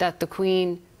 visit that the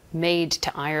Queen made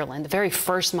to Ireland, the very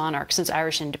first monarch since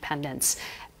Irish independence.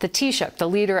 The Taoiseach, the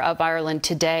leader of Ireland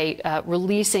today,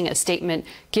 releasing a statement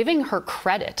giving her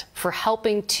credit for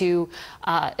helping to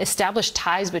establish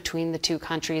ties between the two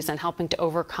countries and helping to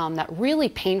overcome that really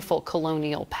painful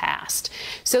colonial past.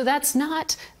 So that's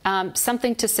not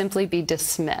something to simply be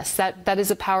dismissed. That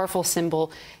is a powerful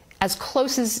symbol. As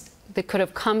close as they could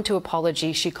have come to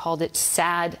apology, she called it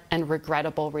sad and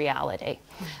regrettable reality.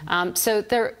 So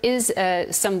there is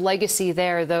some legacy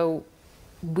there, though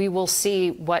we will see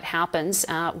what happens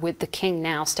with the King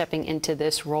now stepping into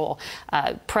this role.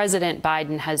 President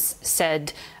Biden has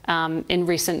said in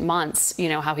recent months, you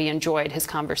know, how he enjoyed his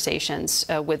conversations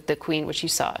with the Queen, which you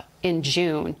saw in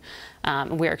June.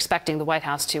 We're expecting the White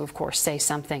House to, of course, say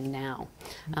something now.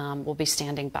 We'll be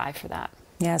standing by for that.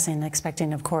 Yes, and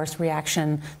expecting, of course,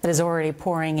 reaction that is already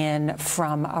pouring in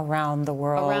from around the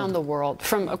world. Around the world,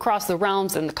 from across the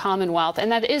realms and the Commonwealth.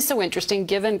 And that is so interesting,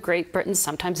 given Great Britain's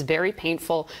sometimes very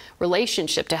painful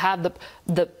relationship, to have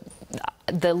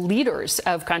the leaders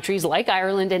of countries like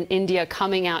Ireland and India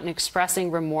coming out and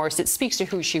expressing remorse. It speaks to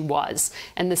who she was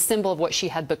and the symbol of what she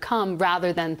had become,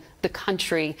 rather than the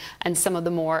country and some of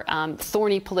the more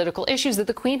thorny political issues that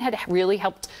the Queen had really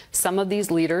helped some of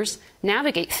these leaders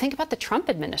navigate. Think about the Trump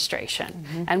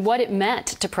administration and what it meant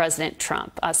to President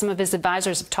Trump. Some of his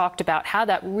advisors have talked about how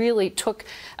that really took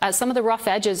some of the rough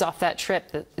edges off that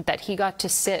trip, that he got to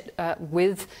sit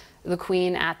with the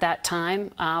Queen at that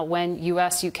time when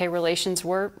U.S.-UK relations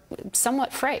were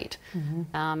somewhat frayed.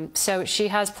 So she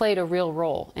has played a real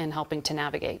role in helping to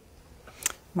navigate.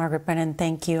 Margaret Brennan,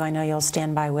 thank you. I know you'll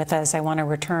stand by with us. I want to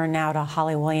return now to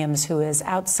Holly Williams, who is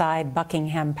outside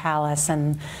Buckingham Palace,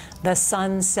 and the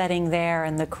sun setting there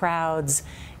and the crowds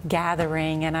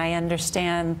gathering. And I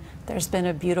understand there's been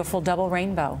a beautiful double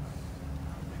rainbow.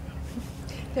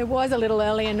 There was a little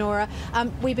earlier, Nora.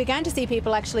 We began to see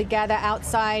people actually gather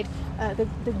outside the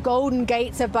golden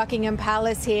gates of Buckingham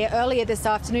Palace here earlier this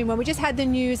afternoon, when we just had the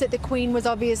news that the Queen was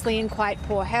obviously in quite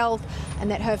poor health and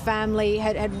that her family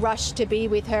had rushed to be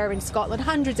with her in Scotland.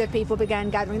 Hundreds of people began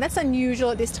gathering. That's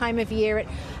unusual at this time of year,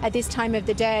 at this time of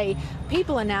the day.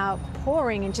 People are now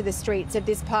pouring into the streets of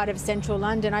this part of central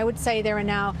London. I would say there are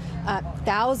now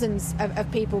thousands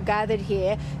of people gathered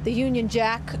here. The Union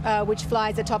Jack, which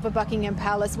flies atop of Buckingham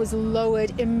Palace, was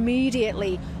lowered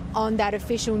immediately on that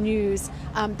official news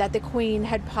that the Queen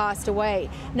had passed away.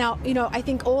 Now, you know, I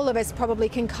think all of us probably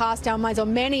can cast our minds, or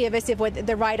many of us, if we're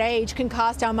the right age, can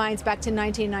cast our minds back to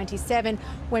 1997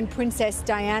 when Princess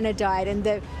Diana died, and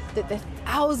the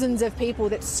thousands of people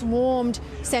that swarmed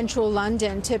central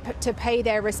London to pay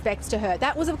their respects to her.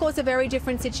 That was, of course, a very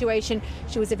different situation.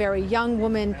 She was a very young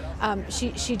woman.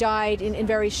 She died in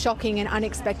very shocking and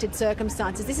unexpected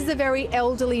circumstances. This is a very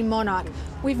elderly monarch.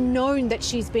 We've known that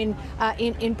she's been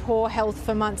in poor health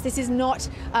for months. This is not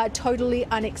totally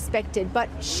unexpected, but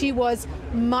she was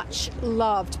much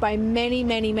loved by many,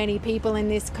 many, many people in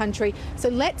this country. So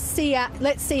let's see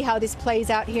how this plays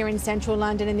out here in central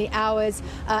London in the hours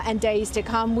and days to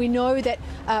come. We know that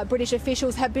British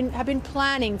officials have been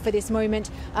planning for this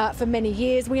moment for many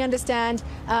years. We understand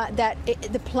that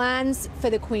the plans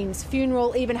for the Queen's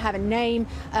funeral even have a name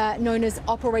known as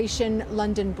Operation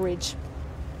London Bridge.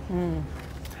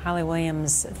 Holly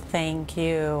Williams, thank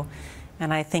you.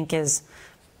 And I think, as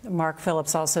Mark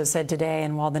Phillips also said today,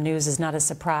 and while the news is not a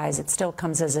surprise, it still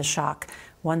comes as a shock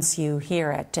once you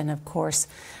hear it. And of course,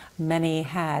 many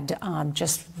had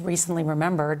just recently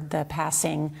remembered the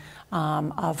passing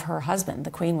of her husband.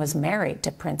 The Queen was married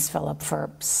to Prince Philip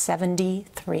for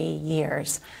 73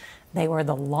 years. They were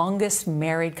the longest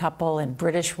married couple in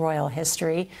British royal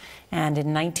history. And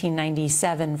in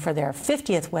 1997, for their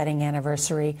 50th wedding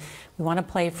anniversary, we want to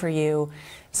play for you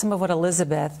some of what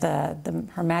Elizabeth,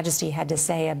 Her Majesty, had to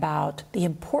say about the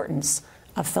importance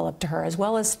of Philip to her, as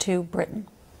well as to Britain.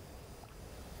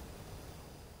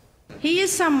 He is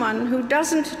someone who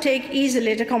doesn't take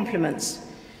easily to compliments,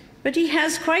 but he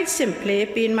has quite simply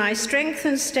been my strength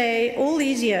and stay all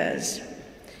these years.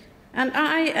 And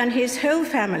I and his whole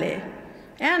family,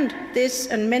 and this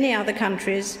and many other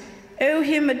countries, owe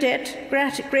him a debt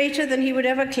greater than he would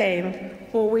ever claim,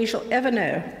 or we shall ever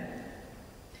know.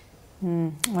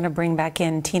 I want to bring back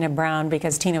in Tina Brown,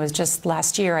 because Tina was just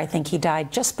last year, I think he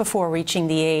died just before reaching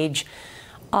the age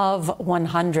of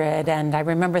 100. And I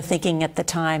remember thinking at the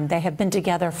time, they have been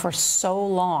together for so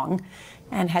long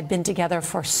and had been together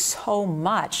for so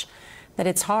much that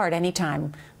it's hard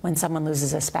anytime when someone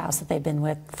loses a spouse that they've been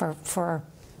with for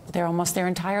almost their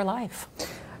entire life.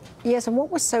 Yes, and what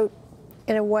was so,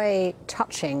 in a way,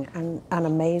 touching and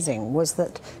amazing was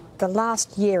that the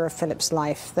last year of Philip's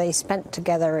life, they spent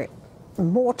together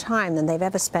more time than they've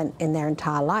ever spent in their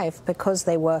entire life, because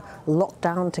they were locked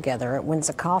down together at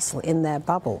Windsor Castle in their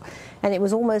bubble. And it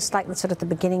was almost like the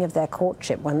beginning of their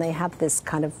courtship, when they had this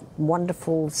kind of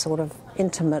wonderful, sort of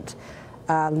intimate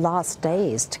last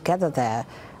days together there,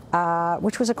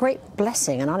 which was a great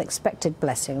blessing, an unexpected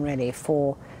blessing, really,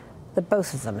 for the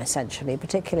both of them, essentially,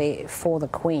 particularly for the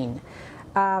Queen.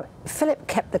 Philip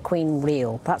kept the Queen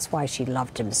real. That's why she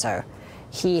loved him so.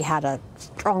 He had a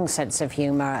strong sense of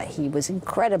humour. He was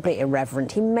incredibly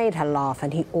irreverent. He made her laugh,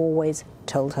 and he always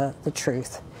told her the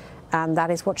truth. And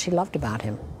that is what she loved about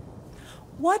him.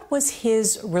 What was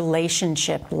his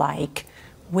relationship like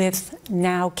with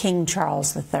now King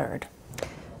Charles III?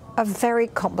 A very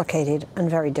complicated and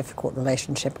very difficult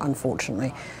relationship,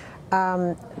 unfortunately.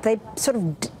 They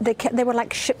were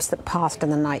like ships that passed in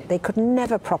the night. They could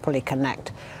never properly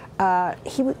connect.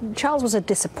 Charles was a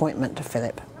disappointment to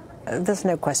Philip. There's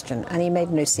no question, and he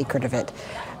made no secret of it.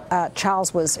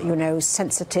 Charles was,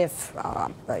 sensitive,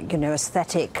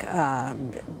 aesthetic,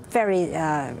 very,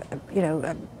 a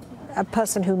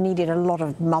person who needed a lot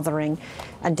of mothering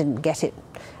and didn't get it.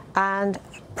 And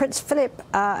Prince Philip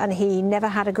and he never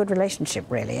had a good relationship,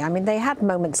 really. I mean, they had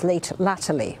moments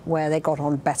latterly where they got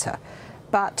on better.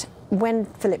 But when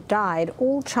Philip died,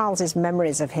 all Charles's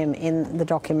memories of him in the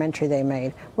documentary they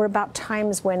made were about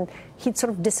times when he'd sort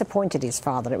of disappointed his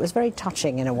father. It was very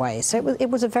touching in a way. So it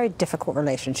was a very difficult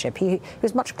relationship. He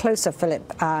was much closer,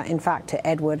 Philip, in fact, to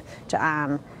Edward, to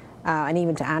Anne, and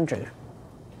even to Andrew.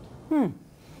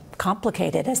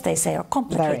 complicated, as they say, or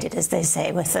complicated, as they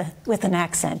say, with an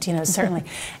accent, you know, certainly.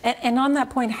 And on that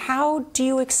point, how do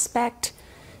you expect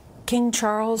King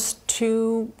Charles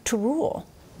to rule?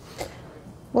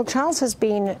 Well, Charles has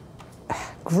been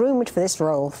groomed for this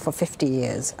role for 50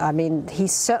 years. I mean, he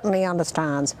certainly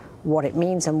understands what it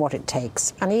means and what it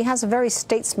takes. And he has a very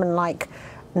statesman-like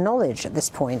knowledge at this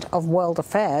point of world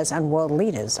affairs and world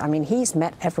leaders. I mean, he's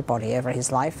met everybody over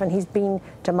his life, and he's been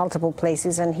to multiple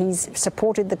places, and he's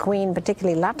supported the Queen,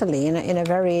 particularly latterly, in a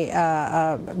very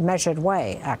measured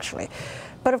way, actually.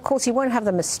 But of course, he won't have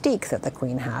the mystique that the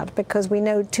Queen had, because we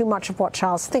know too much of what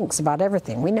Charles thinks about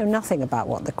everything. We know nothing about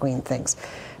what the Queen thinks.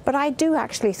 But I do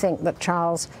actually think that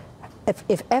Charles,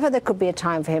 if ever there could be a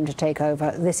time for him to take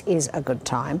over, this is a good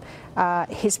time.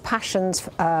 His passions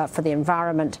for the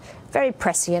environment, very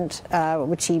prescient,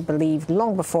 which he believed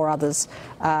long before others.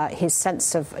 His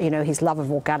sense of, you know, his love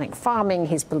of organic farming,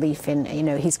 his belief in, you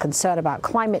know, his concern about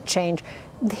climate change.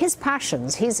 His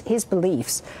passions, his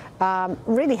beliefs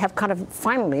really have kind of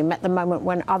finally met the moment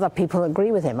when other people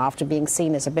agree with him, after being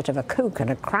seen as a bit of a kook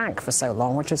and a crank for so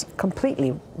long, which is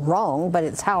completely wrong, but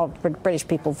it's how British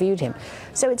people viewed him.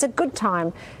 So it's a good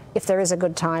time, if there is a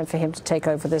good time, for him to take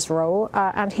over this role,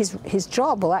 and his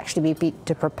job will actually be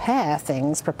to prepare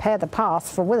the path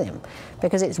for William,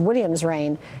 because it's William's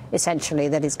reign, essentially,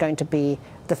 that is going to be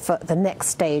the next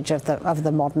stage of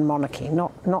the modern monarchy,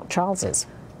 not Charles's.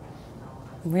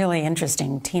 Really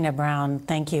interesting. Tina Brown,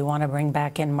 thank you. I want to bring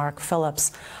back in Mark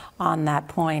Phillips on that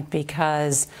point,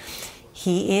 because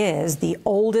he is the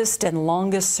oldest and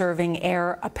longest serving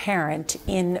heir apparent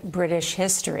in British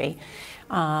history.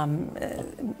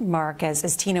 Mark,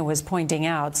 as Tina was pointing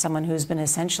out, someone who's been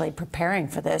essentially preparing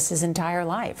for this his entire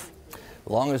life.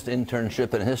 Longest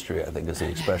internship in history, I think, is the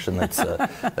expression that's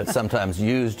sometimes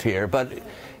used here. But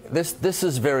this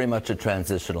is very much a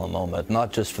transitional moment,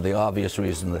 not just for the obvious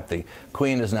reason that the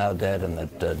Queen is now dead, and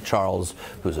that Charles,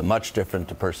 who's a much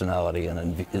different personality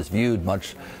and is viewed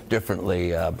much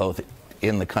differently both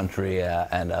in the country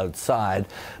and outside,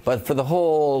 but for the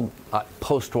whole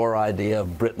post-war idea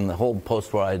of Britain, the whole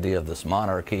post-war idea of this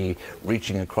monarchy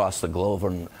reaching across the globe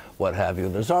and what have you.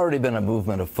 There's already been a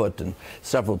movement afoot in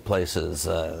several places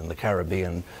in the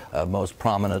Caribbean, most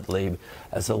prominently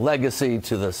as a legacy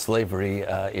to the slavery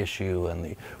issue and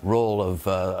the role of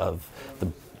the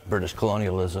British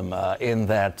colonialism in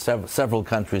that several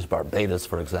countries, Barbados,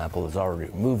 for example, has already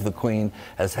removed the Queen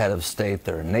as head of state.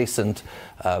 There are nascent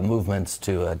movements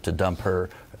to dump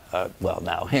her, well,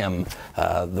 now him,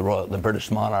 the British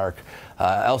monarch,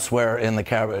 elsewhere in the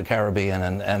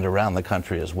Caribbean and around the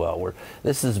country as well.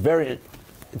 It's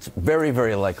very,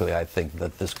 very likely, I think,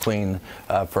 that this Queen,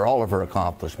 for all of her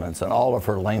accomplishments and all of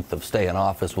her length of stay in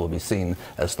office, will be seen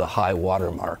as the high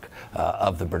watermark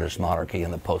of the British monarchy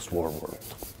in the post-war world.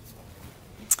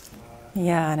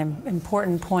 Yeah, an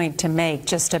important point to make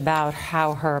just about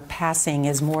how her passing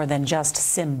is more than just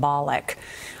symbolic,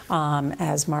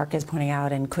 as Mark is pointing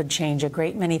out, and could change a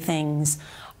great many things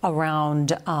around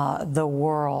the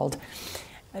world.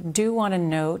 I do want to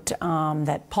note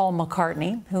that Paul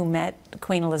McCartney, who met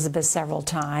Queen Elizabeth several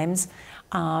times,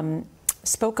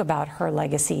 spoke about her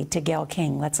legacy to Gayle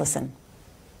King. Let's listen.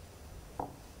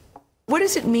 What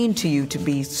does it mean to you to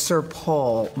be Sir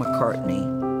Paul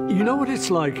McCartney? You know what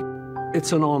it's like?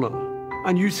 It's an honor.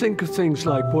 And you think of things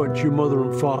like, what, your mother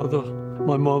and father,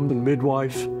 my mum and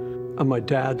midwife, and my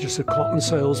dad, just a cotton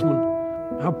salesman.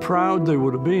 How proud they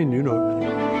would have been, you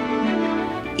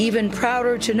know. Even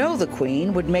prouder to know the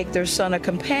Queen would make their son a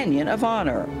companion of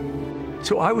honor.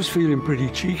 So I was feeling pretty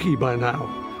cheeky by now.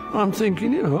 I'm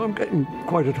thinking, you know, I'm getting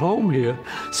quite at home here.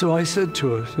 So I said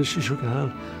to her, as she shook her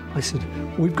hand, I said,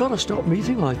 we've got to stop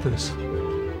meeting like this.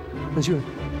 And she went,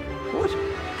 what?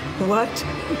 What?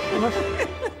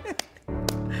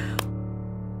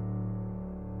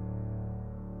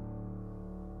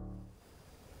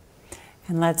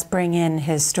 And let's bring in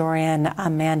historian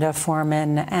Amanda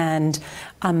Foreman. And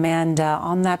Amanda,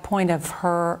 on that point of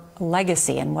her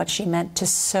legacy and what she meant to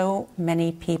so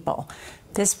many people,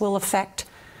 this will affect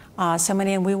so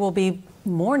many, and we will be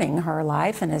mourning her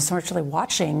life and essentially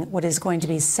watching what is going to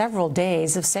be several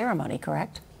days of ceremony,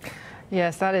 correct?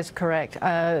 Yes, that is correct.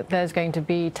 There's going to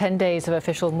be 10 days of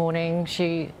official mourning.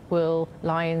 She will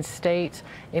lie in state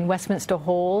in Westminster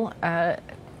Hall.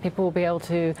 People will be able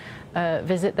to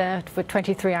visit there for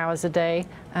 23 hours a day.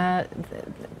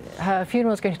 Her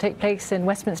funeral is going to take place in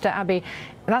Westminster Abbey.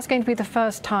 That's going to be the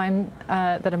first time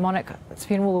that a monarch's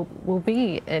funeral will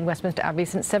be in Westminster Abbey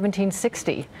since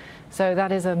 1760. So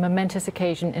that is a momentous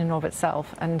occasion in and of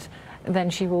itself. And then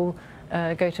she will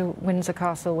go to Windsor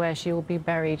Castle, where she will be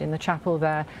buried in the chapel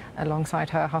there alongside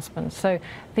her husband. So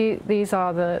these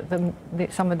are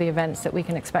some of the events that we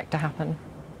can expect to happen.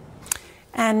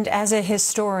 And as a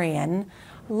historian,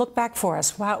 look back for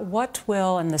us. What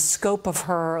will, in the scope of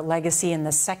her legacy in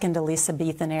the second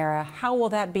Elizabethan era, how will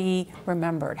that be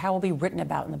remembered? How will it be written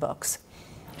about in the books?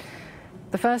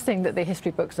 The first thing that the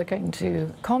history books are going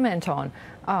to comment on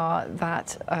are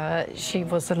that she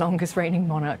was the longest reigning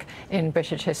monarch in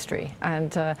British history.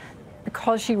 And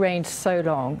because she reigned so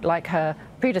long, like her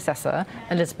predecessor,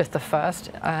 Elizabeth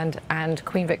I and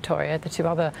Queen Victoria, the two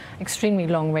other extremely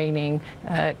long reigning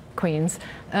queens,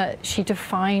 she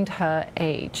defined her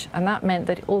age. And that meant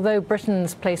that although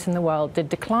Britain's place in the world did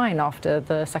decline after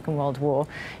the Second World War,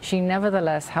 she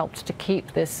nevertheless helped to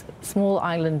keep this small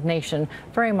island nation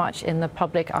very much in the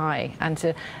public eye and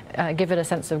to give it a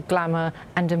sense of glamour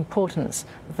and importance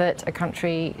that a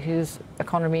country whose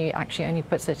economy actually only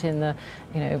puts it in the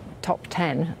top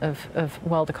 10 of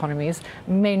world economies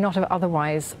may not have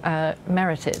otherwise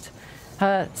merited.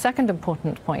 Her second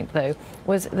important point, though,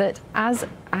 was that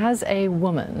as a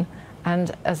woman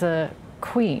and as a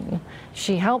queen,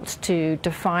 she helped to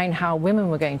define how women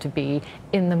were going to be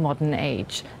in the modern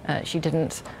age. She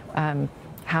didn't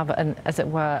have, as it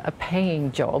were, a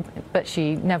paying job, but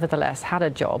she nevertheless had a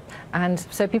job. And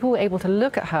so people were able to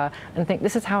look at her and think,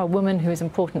 this is how a woman who is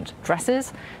important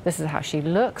dresses, this is how she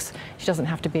looks, she doesn't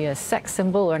have to be a sex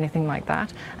symbol or anything like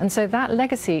that. And so that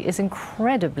legacy is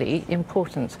incredibly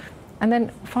important. And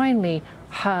then finally,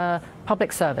 her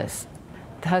public service,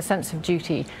 her sense of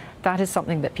duty, that is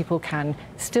something that people can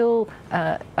still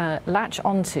latch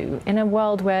onto in a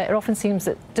world where it often seems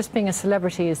that just being a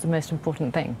celebrity is the most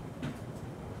important thing.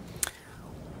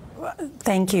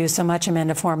 Thank you so much,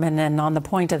 Amanda Foreman. And on the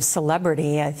point of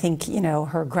celebrity, I think,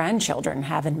 her grandchildren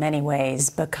have in many ways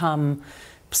become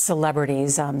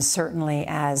celebrities, certainly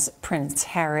as Prince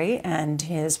Harry and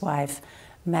his wife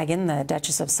Meghan, the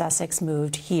Duchess of Sussex,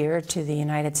 moved here to the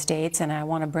United States. And I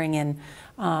want to bring in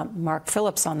Mark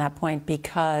Phillips on that point,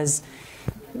 because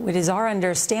it is our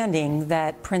understanding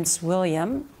that Prince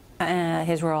William,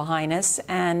 His Royal Highness,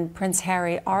 and Prince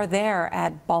Harry are there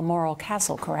at Balmoral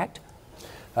Castle, correct?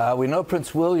 We know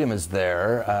Prince William is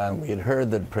there. We had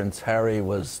heard that Prince Harry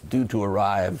was due to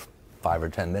arrive 5 or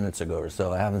 10 minutes ago or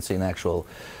so. I haven't seen actual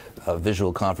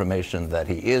visual confirmation that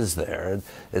he is there.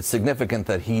 It's significant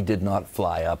that he did not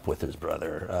fly up with his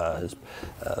brother,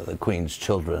 the Queen's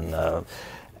children,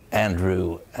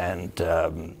 Andrew and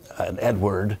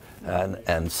Edward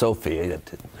and Sophie,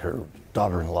 her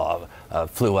daughter-in-law,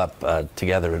 flew up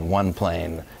together in one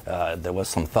plane. There was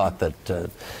some thought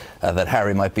that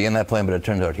Harry might be in that plane, but it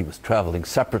turned out he was traveling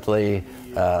separately.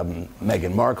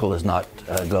 Meghan Markle is not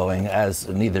going, as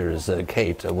neither is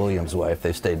Kate, William's wife.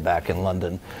 They stayed back in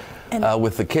London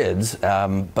with the kids.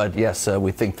 But yes,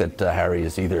 we think that Harry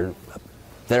is either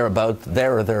there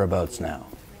or thereabouts now.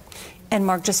 And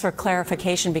Mark, just for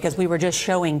clarification, because we were just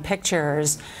showing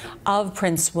pictures of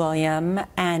Prince William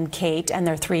and Kate and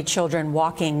their 3 children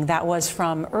walking. That was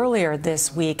from earlier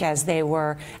this week as they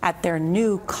were at their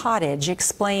new cottage.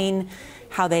 Explain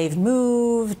how they've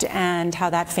moved and how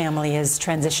that family is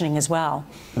transitioning as well.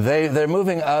 They're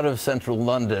moving out of central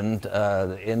London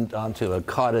onto a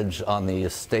cottage on the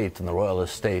estate, on the royal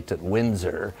estate at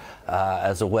Windsor,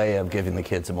 as a way of giving the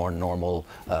kids a more normal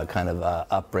kind of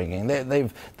upbringing.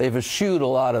 They've eschewed a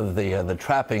lot of the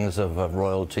trappings of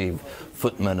royalty,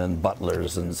 footmen and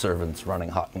butlers and servants running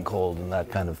hot and cold and that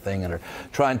kind of thing, and are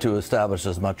trying to establish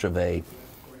as much of a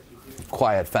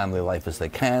quiet family life as they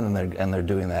can, and they're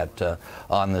doing that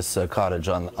on this cottage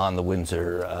on the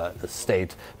Windsor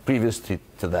estate. Previous to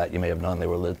that, you may have known they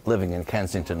were living in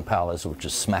Kensington Palace, which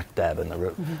is smack dab in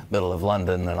the middle of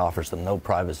London and offers them no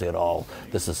privacy at all.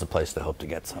 This is the place they hope to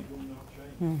get some.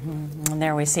 And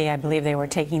there we see, I believe they were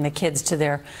taking the kids to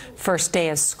their first day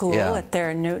of school at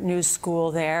their new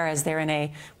school there, as they're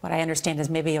in what I understand is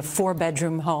maybe a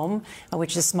 4-bedroom home,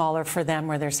 which is smaller for them,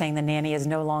 where they're saying the nanny is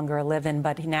no longer a live-in.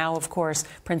 But now, of course,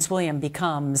 Prince William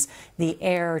becomes the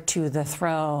heir to the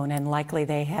throne, and likely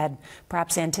they had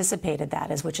perhaps anticipated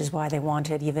that, which is why they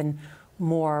wanted even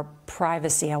more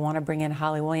privacy. I want to bring in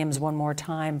Holly Williams one more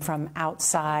time from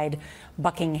outside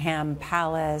Buckingham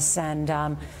Palace. And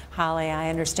Holly, I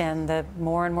understand that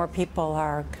more and more people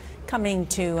are coming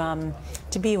to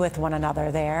be with one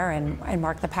another there and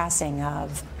mark the passing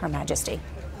of Her Majesty.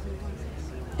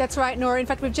 That's right, Nora. In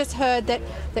fact, we've just heard that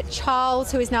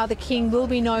Charles, who is now the king, will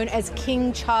be known as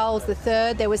King Charles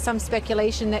III. There was some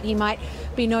speculation that he might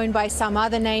be known by some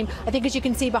other name. I think, as you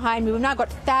can see behind me, we've now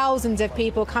got thousands of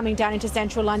people coming down into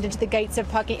central London to the gates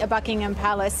of Buckingham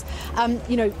Palace.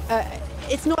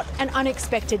 It's not an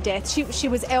unexpected death. She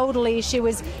was elderly, she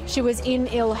was in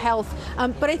ill health,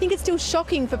 but I think it's still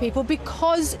shocking for people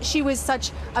because she was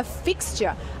such a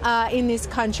fixture in this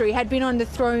country, had been on the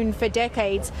throne for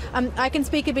decades. I can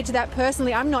speak a bit to that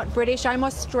personally. I'm not British, I'm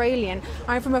Australian.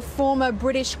 I'm from a former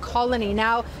British colony,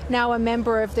 now a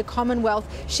member of the Commonwealth.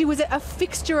 She was a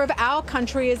fixture of our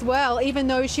country as well, even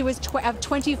though she was a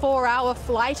 24-hour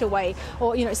flight away,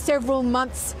 or several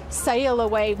months sail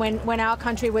away when our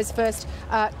country was first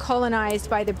colonised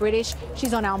by the British.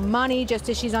 She's on our money, just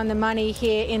as she's on the money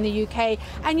here in the UK.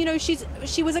 And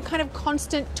she was a kind of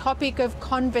constant topic of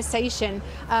conversation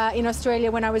in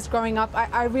Australia when I was growing up.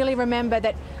 I really remember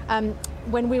that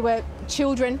when we were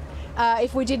children,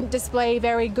 if we didn't display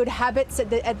very good habits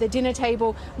at the dinner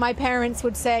table, my parents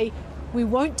would say, "We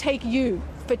won't take you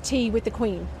for tea with the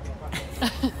Queen."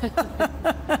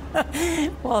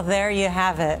 Well, there you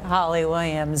have it, Holly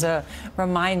Williams, a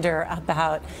reminder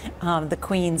about the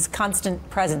Queen's constant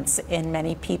presence in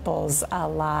many people's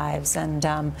lives. And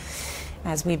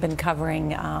as we've been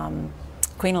covering,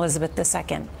 Queen Elizabeth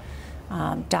II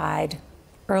died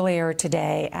earlier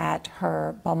today at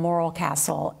her Balmoral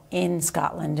Castle in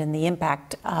Scotland, and the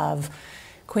impact of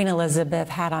Queen Elizabeth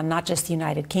had on not just the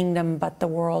United Kingdom, but the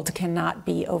world cannot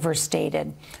be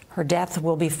overstated. Her death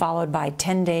will be followed by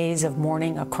 10 days of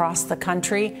mourning across the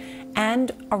country and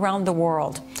around the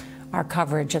world. Our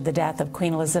coverage of the death of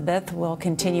Queen Elizabeth will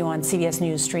continue on CBS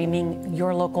News Streaming,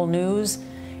 Your Local News,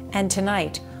 and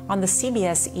tonight on the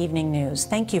CBS Evening News.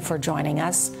 Thank you for joining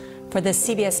us for this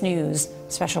CBS News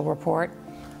special report.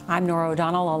 I'm Norah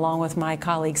O'Donnell, along with my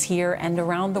colleagues here and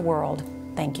around the world.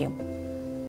 Thank you.